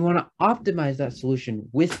 and then you want to optimize that solution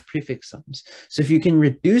with prefix sums. So if you can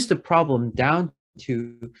reduce the problem down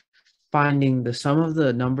to finding the sum of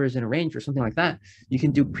the numbers in a range or something like that, you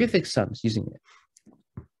can do prefix sums using it.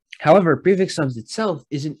 However, prefix sums itself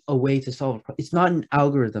isn't a way to solve a problem. It's not an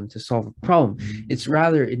algorithm to solve a problem. It's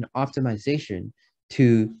rather an optimization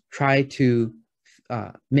to try to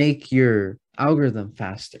make your algorithm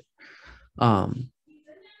faster.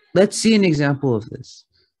 Let's see an example of this.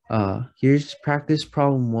 Here's practice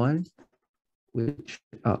problem 1, which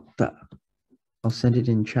I'll send it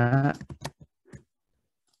in chat.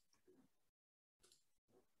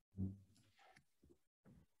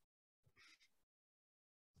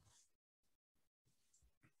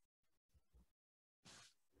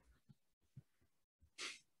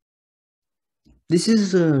 This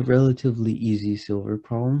is a relatively easy silver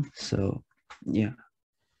problem, so yeah.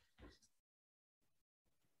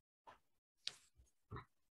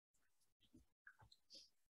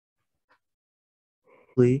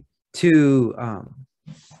 To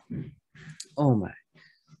oh my.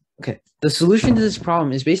 Okay, the solution to this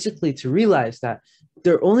problem is basically to realize that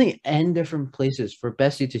there are only n different places for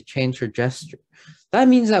Bessie to change her gesture. That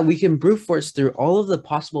means that we can brute force through all of the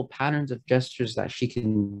possible patterns of gestures that she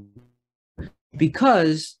can,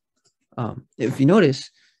 because if you notice,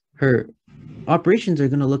 her operations are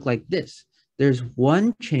going to look like this. There's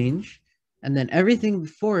one change, and then everything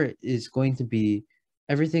before it is going to be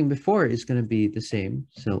the same.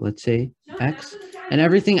 So let's say x, and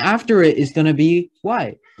everything after it is going to be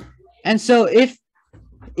y. And so if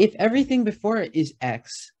everything before it is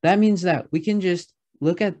x, that means that we can just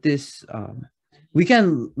look at this. We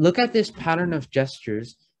can look at this pattern of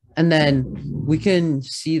gestures, and then we can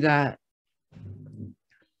see that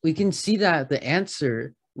the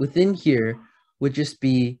answer within here would just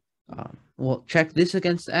be, well, check this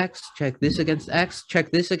against x, check this against x, check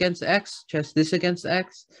this against x, check this against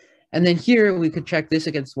x. And then here we could check this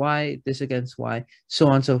against y, so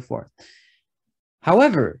on and so forth.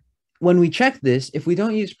 However, when we check this, if we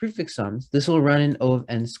don't use prefix sums, this will run in O of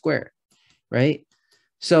n squared, right?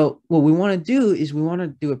 So what we want to do is we want to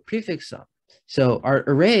do a prefix sum. So our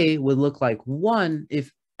array would look like 1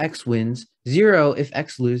 if x wins, 0 if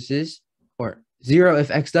x loses, or 0 if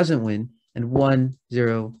x doesn't win, and 1,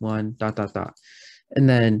 0, 1, ... And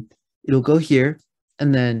then it'll go here,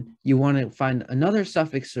 and then you want to find another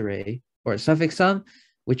suffix array or a suffix sum,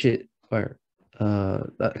 which is, or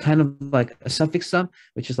kind of like a suffix sum,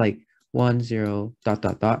 which is like 1, 0, ...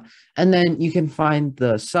 And then you can find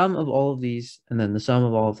the sum of all of these, and then the sum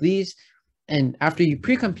of all of these. And after you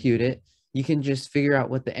pre-compute it, you can just figure out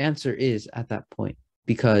what the answer is at that point,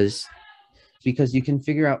 because you can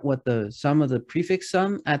figure out what the sum of the prefix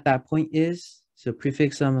sum at that point is. So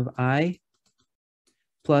prefix sum of I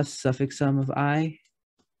plus suffix sum of I.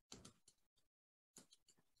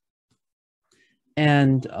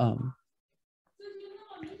 And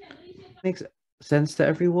makes sense to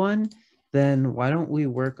everyone, then why don't we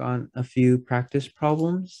work on a few practice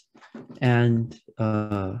problems, and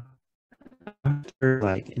after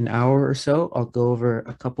like an hour or so, I'll go over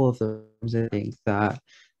a couple of the things that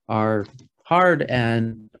are hard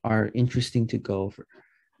and are interesting to go over.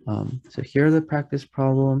 So here are the practice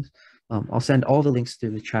problems. I'll send all the links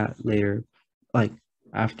through the chat later, like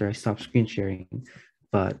after I stop screen sharing.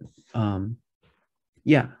 But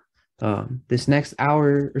yeah, this next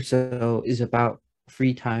hour or so is about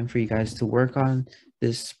free time for you guys to work on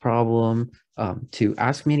this problem, to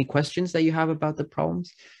ask me any questions that you have about the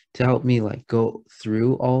problems, to help me like go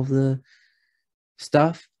through all of the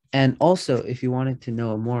stuff. And also, if you wanted to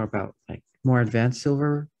know more about like more advanced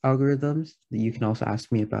silver algorithms, you can also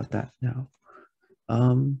ask me about that now.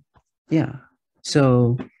 Yeah.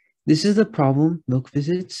 So this is the problem, milk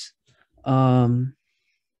visits. Um,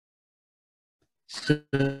 so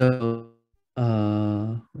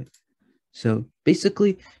wait. So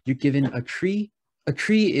basically, you're given a tree. A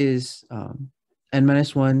tree is n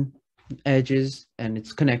minus one edges, and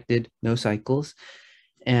it's connected, no cycles.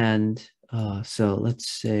 And so let's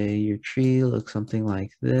say your tree looks something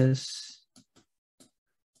like this.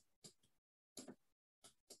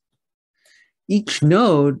 Each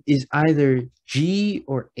node is either G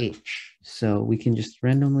or H. So we can just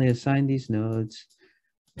randomly assign these nodes.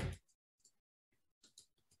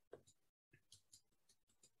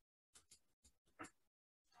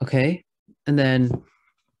 Okay, and then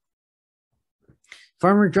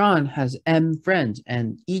Farmer John has M friends,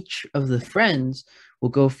 and each of the friends will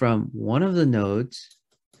go from one of the nodes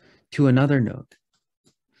to another node.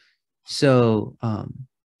 So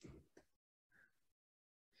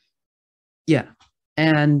yeah,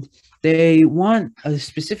 and they want a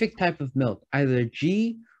specific type of milk, either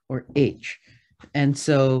G or H. And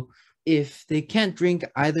so if they can't drink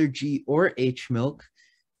either G or H milk,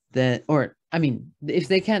 then, or I mean, if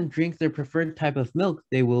they can't drink their preferred type of milk,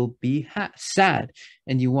 they will be sad.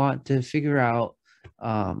 And you want to figure out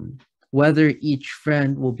whether each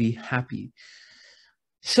friend will be happy.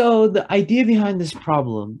 So the idea behind this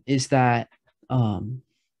problem is that,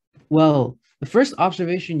 well, the first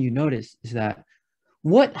observation you notice is that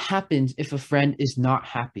what happens if a friend is not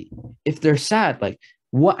happy? If they're sad, like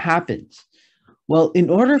what happens? Well, in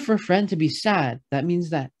order for a friend to be sad, that means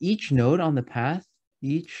that each node on the path,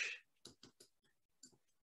 each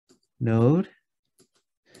node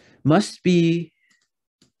must be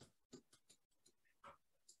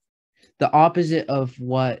the opposite of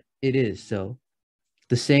what it is. So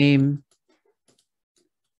the same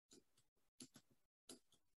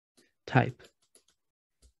type.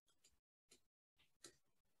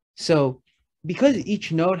 So because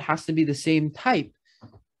each node has to be the same type,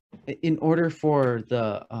 in order for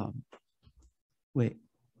the, wait.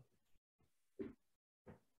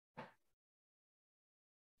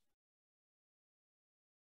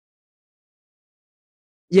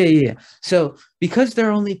 Yeah. So because there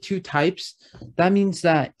are only two types, that means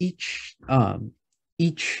that each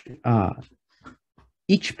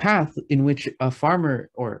path in which a farmer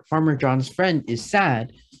or Farmer John's friend is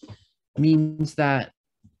sad means that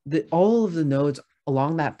all of the nodes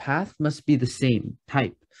along that path must be the same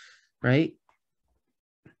type, right?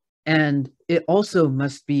 And it also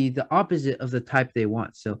must be the opposite of the type they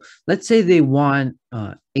want. So let's say they want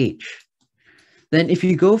H. Then if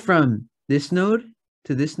you go from this node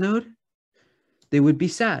to this node, they would be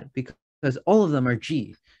sad because all of them are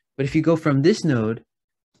G. But if you go from this node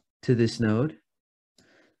to this node,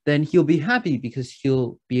 then he'll be happy because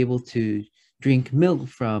he'll be able to drink milk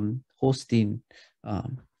from Holsteins.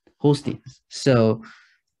 So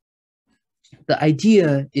the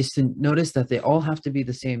idea is to notice that they all have to be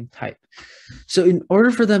the same type. So in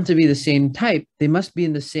order for them to be the same type, they must be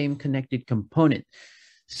in the same connected component.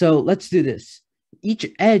 So let's do this. Each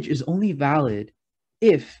edge is only valid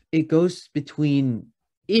if it goes between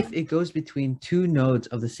two nodes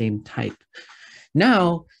of the same type.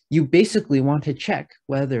 Now you basically want to check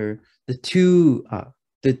whether the two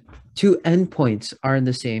endpoints are in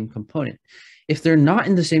the same component. If they're not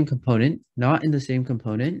in the same component,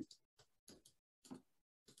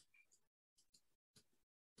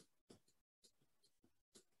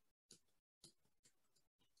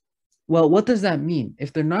 well, what does that mean?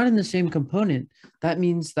 If they're not in the same component, that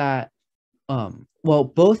means that, well,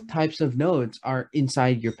 both types of nodes are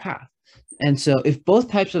inside your path. And so if both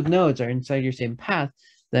types of nodes are inside your same path,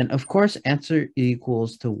 then of course answer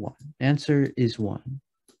equals to 1. Answer is 1.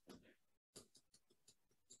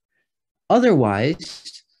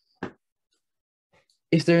 Otherwise,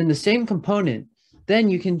 if they're in the same component, then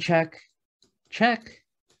you can check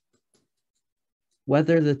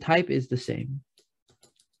whether the type is the same.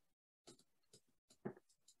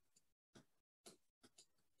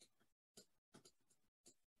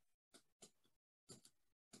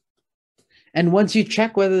 And once you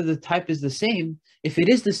check whether the type is the same, if it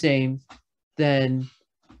is the same, then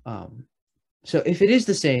so if it is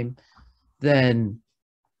the same, then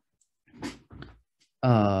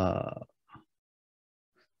uh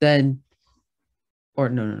then or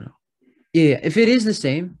no. Yeah, if it is the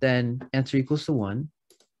same, then answer equals to 1.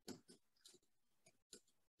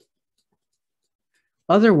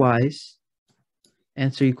 Otherwise,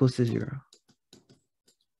 answer equals to 0.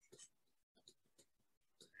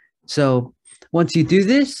 So once you do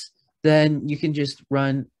this, then you can just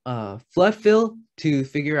run flood fill to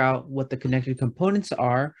figure out what the connected components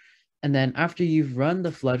are. And then after you've run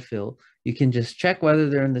the flood fill, you can just check whether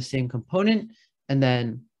they're in the same component. And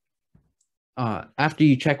then after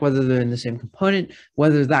you check whether they're in the same component,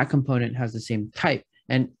 whether that component has the same type.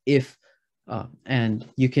 And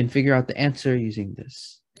you can figure out the answer using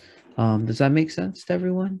this. Does that make sense to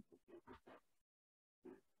everyone?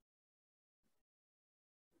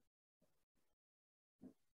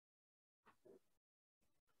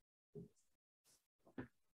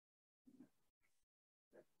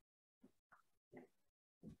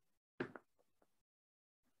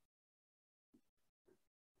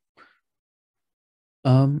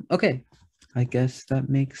 Okay, I guess that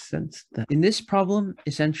makes sense then. In this problem,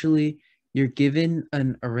 essentially, you're given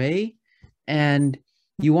an array and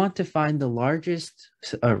you want to find the largest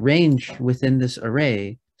range within this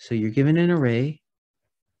array. So you're given an array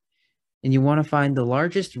and you want to find the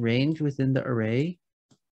largest range within the array.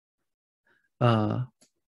 Uh,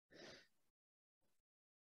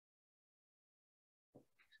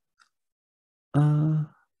 uh,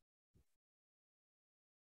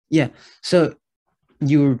 yeah, so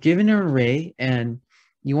you were given an array and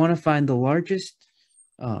you want to find the largest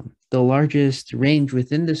range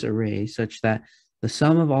within this array such that the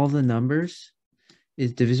sum of all the numbers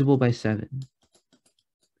is divisible by 7.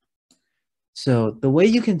 So the way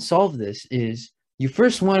you can solve this is you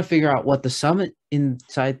first want to figure out what the sum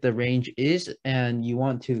inside the range is, and you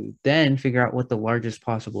want to then figure out what the largest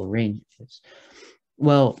possible range is.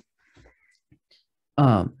 Well,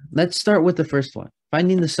 let's start with the first one.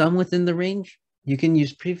 Finding the sum within the range, you can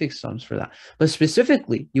use prefix sums for that. But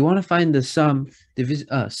specifically, you want to find the sum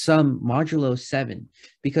modulo 7,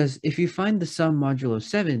 because if you find the sum modulo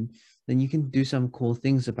 7, then you can do some cool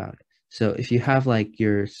things about it. So if you have like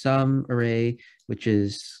your sum array, which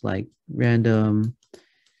is like random,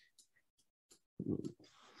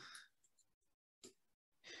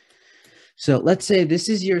 so let's say this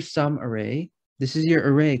is your sum array. This is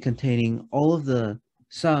your array containing all of the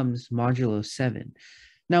sums modulo 7.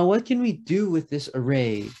 Now, what can we do with this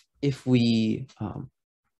array if we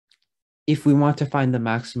want to find the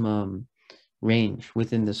maximum range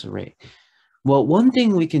within this array? Well, one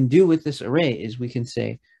thing we can do with this array is we can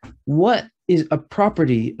say, what is a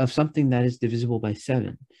property of something that is divisible by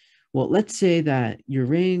 7? Well, let's say that your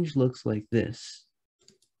range looks like this.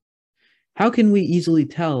 How can we easily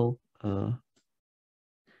tell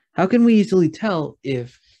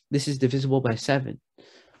if this is divisible by 7?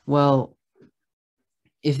 Well,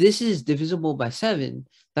 if this is divisible by 7,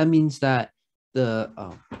 that means that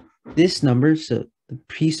this number, so the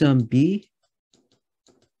p sum b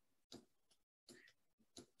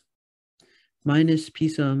minus p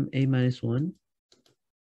sum a minus 1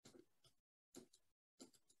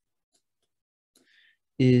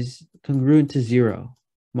 is congruent to 0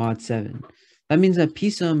 mod 7. That means that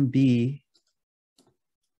p sum b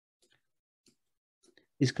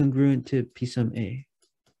is congruent to p sum a.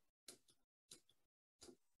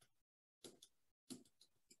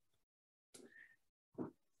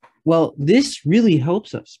 Well, this really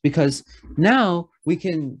helps us because now we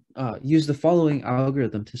can use the following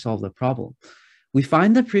algorithm to solve the problem. We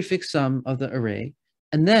find the prefix sum of the array,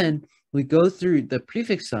 and then we go through the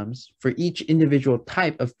prefix sums for each individual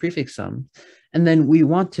type of prefix sum, and then we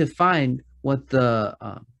want to find what the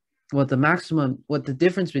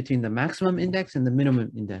difference between the maximum index and the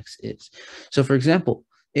minimum index is. So for example,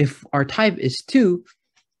 if our type is 2,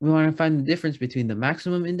 we want to find the difference between the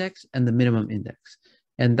maximum index and the minimum index.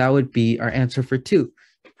 And that would be our answer for 2.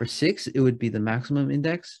 For 6, it would be the maximum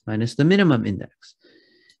index minus the minimum index.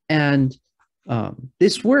 And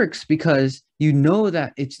this works because you know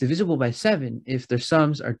that it's divisible by 7 if their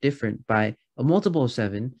sums are different by a multiple of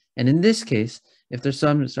 7. And in this case, if their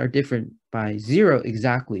sums are different by 0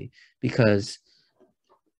 exactly, because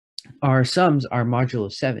our sums are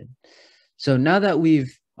modulo 7. So now that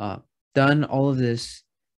we've done all of this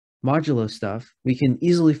modulo stuff, we can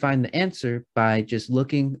easily find the answer by just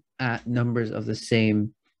looking at numbers that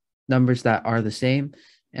are the same.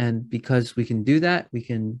 And because we can do that, we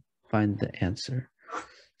can find the answer.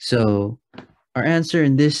 So our answer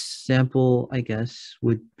in this sample, I guess,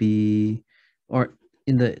 would be or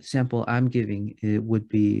in the sample I'm giving, it would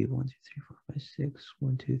be 1, 2, 3, 4, 5, 6.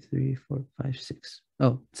 1, 2, 3, 4, 5, 6.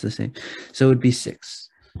 Oh, it's the same. So it would be 6,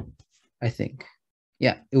 I think.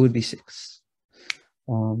 Yeah, it would be 6.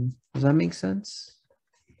 Does that make sense?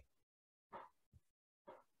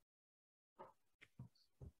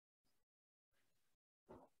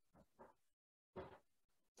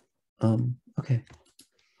 Okay.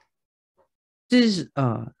 This is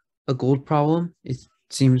a gold problem. It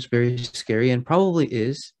seems very scary and probably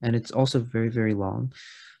is, and it's also very, very long.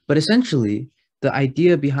 But essentially, the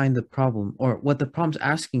idea behind the problem, or what the problem's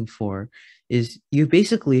asking for, is you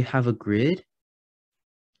basically have a grid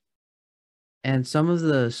and some of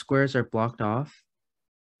the squares are blocked off,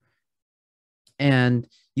 and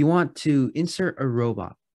you want to insert a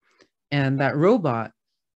robot. And that robot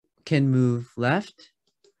can move left,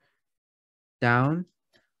 down,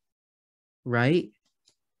 right,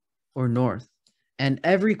 or north. And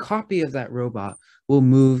every copy of that robot will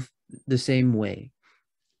move the same way.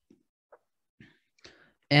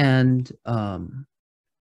 And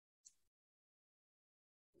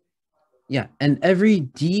yeah, and every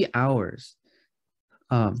d hours,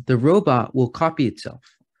 the robot will copy itself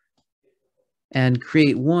and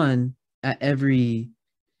create one at every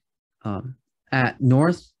at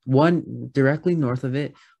north, one directly north of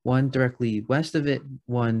it, one directly west of it,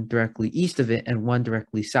 one directly east of it, and one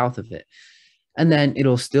directly south of it. And then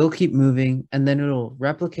it'll still keep moving, and then it'll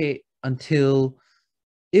replicate until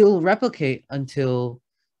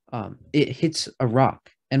it hits a rock.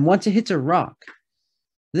 And once it hits a rock,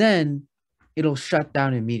 then it'll shut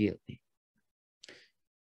down immediately.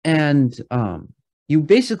 And you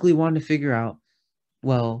basically want to figure out,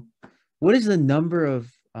 well, what is the number of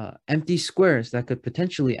empty squares that could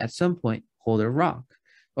potentially at some point hold a rock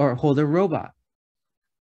or hold a robot?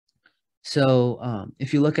 So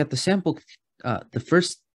if you look at the sample, the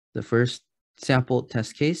first sample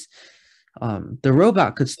test case, the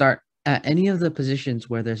robot could start at any of the positions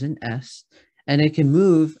where there's an S, and it can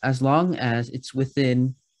move as long as it's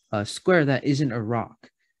within a square that isn't a rock.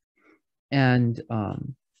 And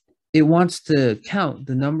it wants to count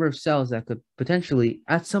the number of cells that could potentially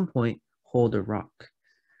at some point hold a rock.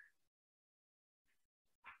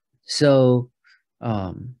 So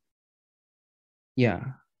yeah.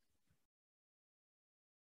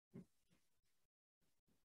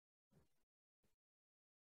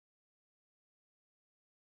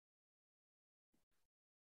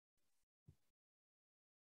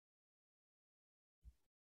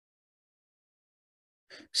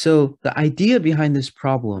 So the idea behind this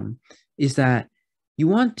problem is that you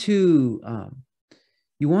want to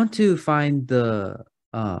find the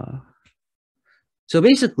so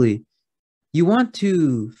basically you want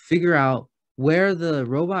to figure out where the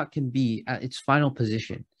robot can be at its final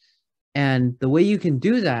position. And the way you can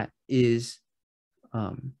do that is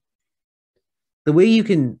the way you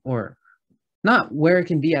can, or not where it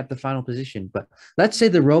can be at the final position, but let's say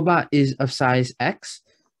the robot is of size X,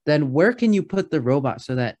 then where can you put the robot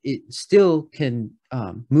so that it still can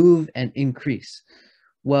move and increase?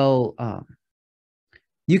 Well,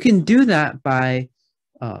 you can do that by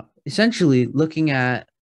essentially looking at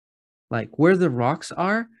like where the rocks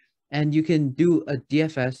are, and you can do a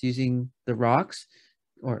DFS using the rocks,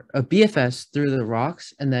 or a BFS through the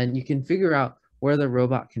rocks, and then you can figure out where the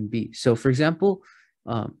robot can be. So for example,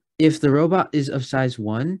 if the robot is of size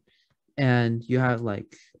 1 and you have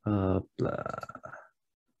like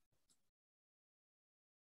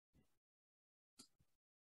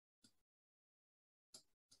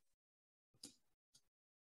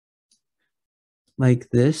like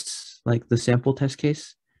this, like the sample test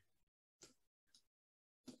case.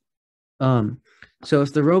 So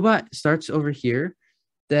if the robot starts over here,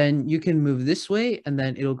 then you can move this way, and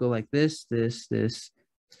then it'll go like this,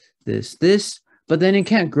 but then it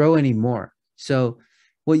can't grow anymore. So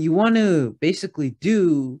what you want to basically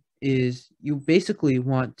do is you basically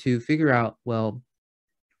want to figure out, well,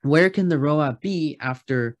 where can the robot be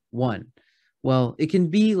after 1? Well, it can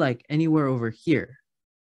be like anywhere over here.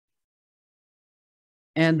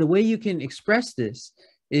 And the way you can express this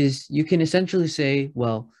is you can essentially say,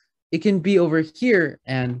 well, it can be over here,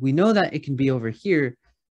 and we know that it can be over here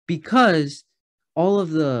because all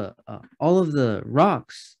of the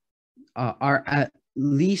rocks are at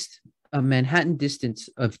least a Manhattan distance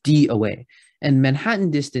of d away. And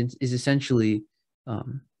Manhattan distance is essentially,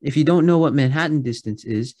 if you don't know what Manhattan distance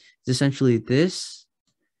is, it's essentially this,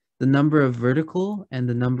 the number of vertical and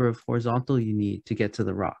the number of horizontal you need to get to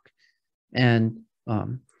the rock. And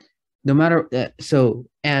no matter so,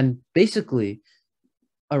 and basically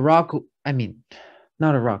a rock, I mean,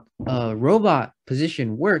 not a rock, a robot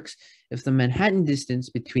position works if the Manhattan distance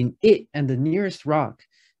between it and the nearest rock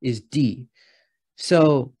is d.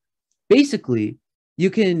 So basically, you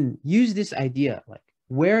can use this idea, like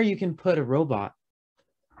where you can put a robot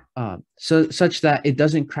such that it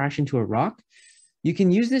doesn't crash into a rock. You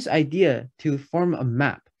can use this idea to form a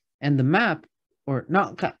map, and the map, or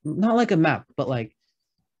not like a map, but like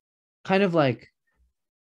kind of like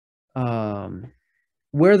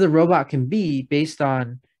where the robot can be based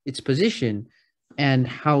on its position and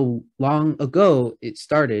how long ago it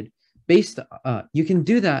started. You can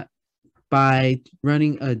do that by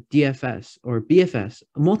running a DFS or BFS,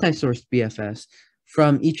 a multi-sourced BFS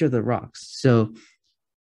from each of the rocks. So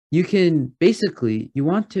you can basically, you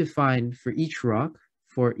want to find for each rock,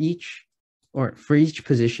 for each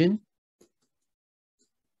position,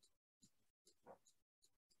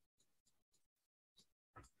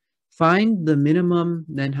 find the minimum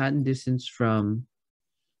Manhattan distance from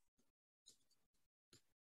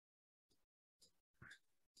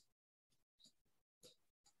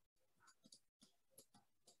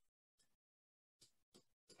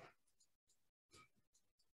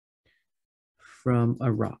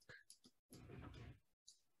a rock.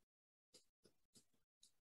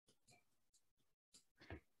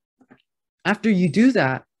 After you do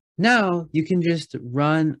that, now you can just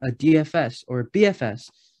run a DFS or BFS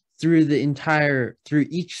through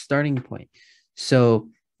each starting point. So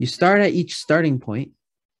you start at each starting point,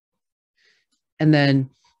 and then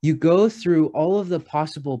you go through all of the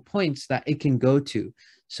possible points that it can go to.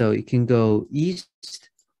 So it can go east,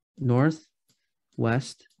 north,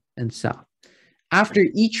 west, and south. After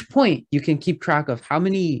each point, you can keep track of how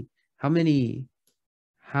many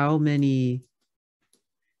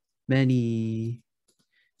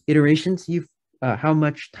iterations you've, how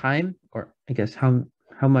much time, or I guess how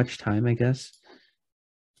much time, I guess.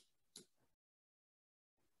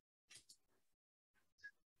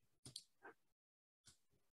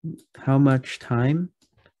 How much time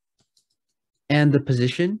and the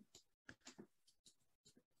position.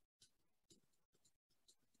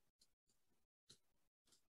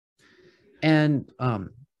 And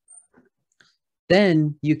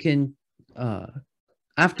then you can,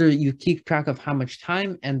 after you keep track of how much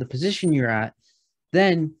time and the position you're at,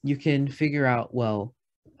 then you can figure out, well,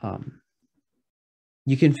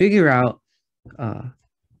 you can figure out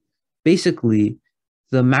basically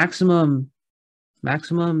the maximum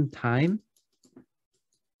time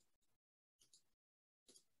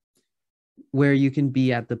where you can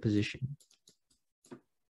be at the position.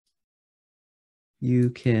 You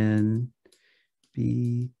can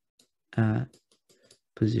be at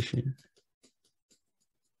position.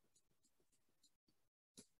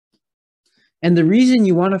 And the reason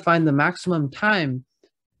you want to find the maximum time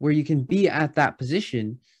where you can be at that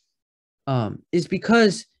position is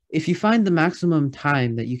because if you find the maximum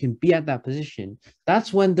time that you can be at that position,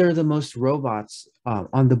 that's when there are the most robots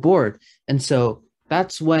on the board. And so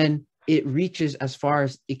that's when it reaches as far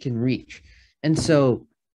as it can reach. And so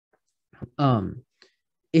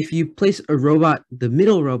if you place a robot, the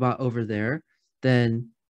middle robot over there, then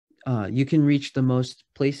you can reach the most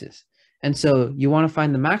places. And so you want to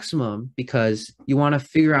find the maximum because you want to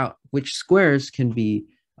figure out which squares can be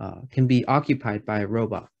occupied by a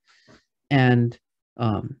robot. And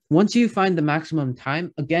once you find the maximum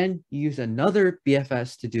time, again, you use another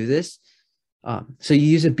BFS to do this. So you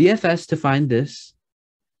use a BFS to find this.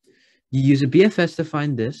 You use a BFS to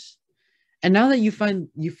find this. And now that you found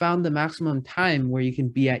the maximum time where you can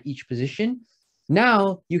be at each position,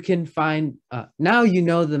 now you can find, now you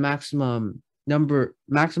know the maximum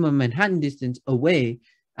Manhattan distance away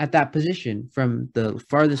at that position from the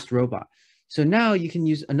farthest robot. So now you can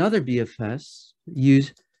use another BFS,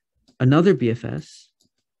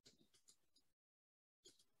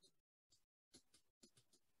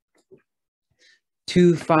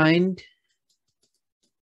 to find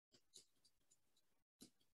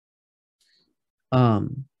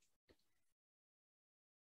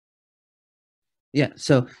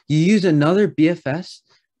so you use another BFS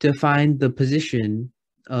to find the position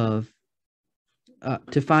of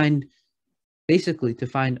to find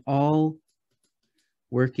all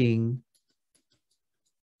working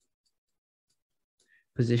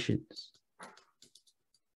positions.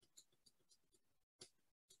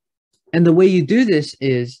 And the way you do this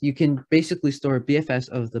is you can basically store a BFS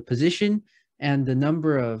of the position and the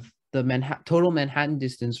number of the total Manhattan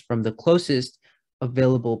distance from the closest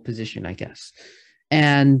available position, I guess.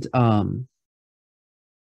 And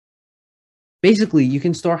basically, you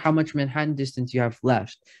can store how much Manhattan distance you have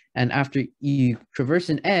left. And after you traverse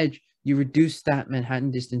an edge, you reduce that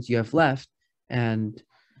Manhattan distance you have left. And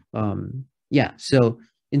Yeah, so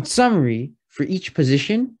in summary, for each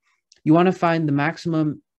position, you want to find the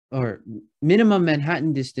maximum or minimum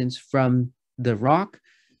Manhattan distance from the rock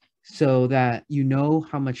so that you know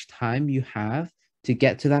how much time you have to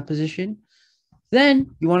get to that position.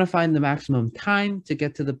 Then you want to find the maximum time to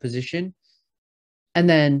get to the position. And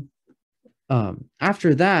then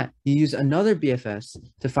after that, you use another BFS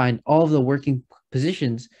to find all of the working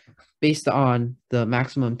positions based on the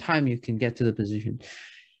maximum time you can get to the position.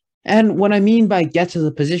 And what I mean by get to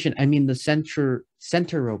the position, I mean the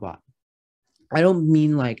center robot. I don't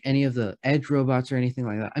mean like any of the edge robots or anything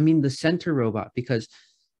like that. I mean the center robot, because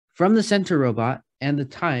from the center robot and the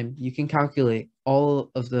time, you can calculate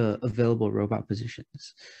all of the available robot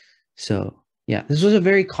positions. So yeah, this was a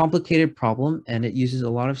very complicated problem and it uses a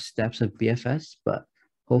lot of steps of BFS, but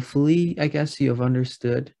hopefully, I guess you have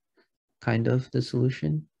understood kind of the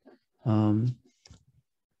solution.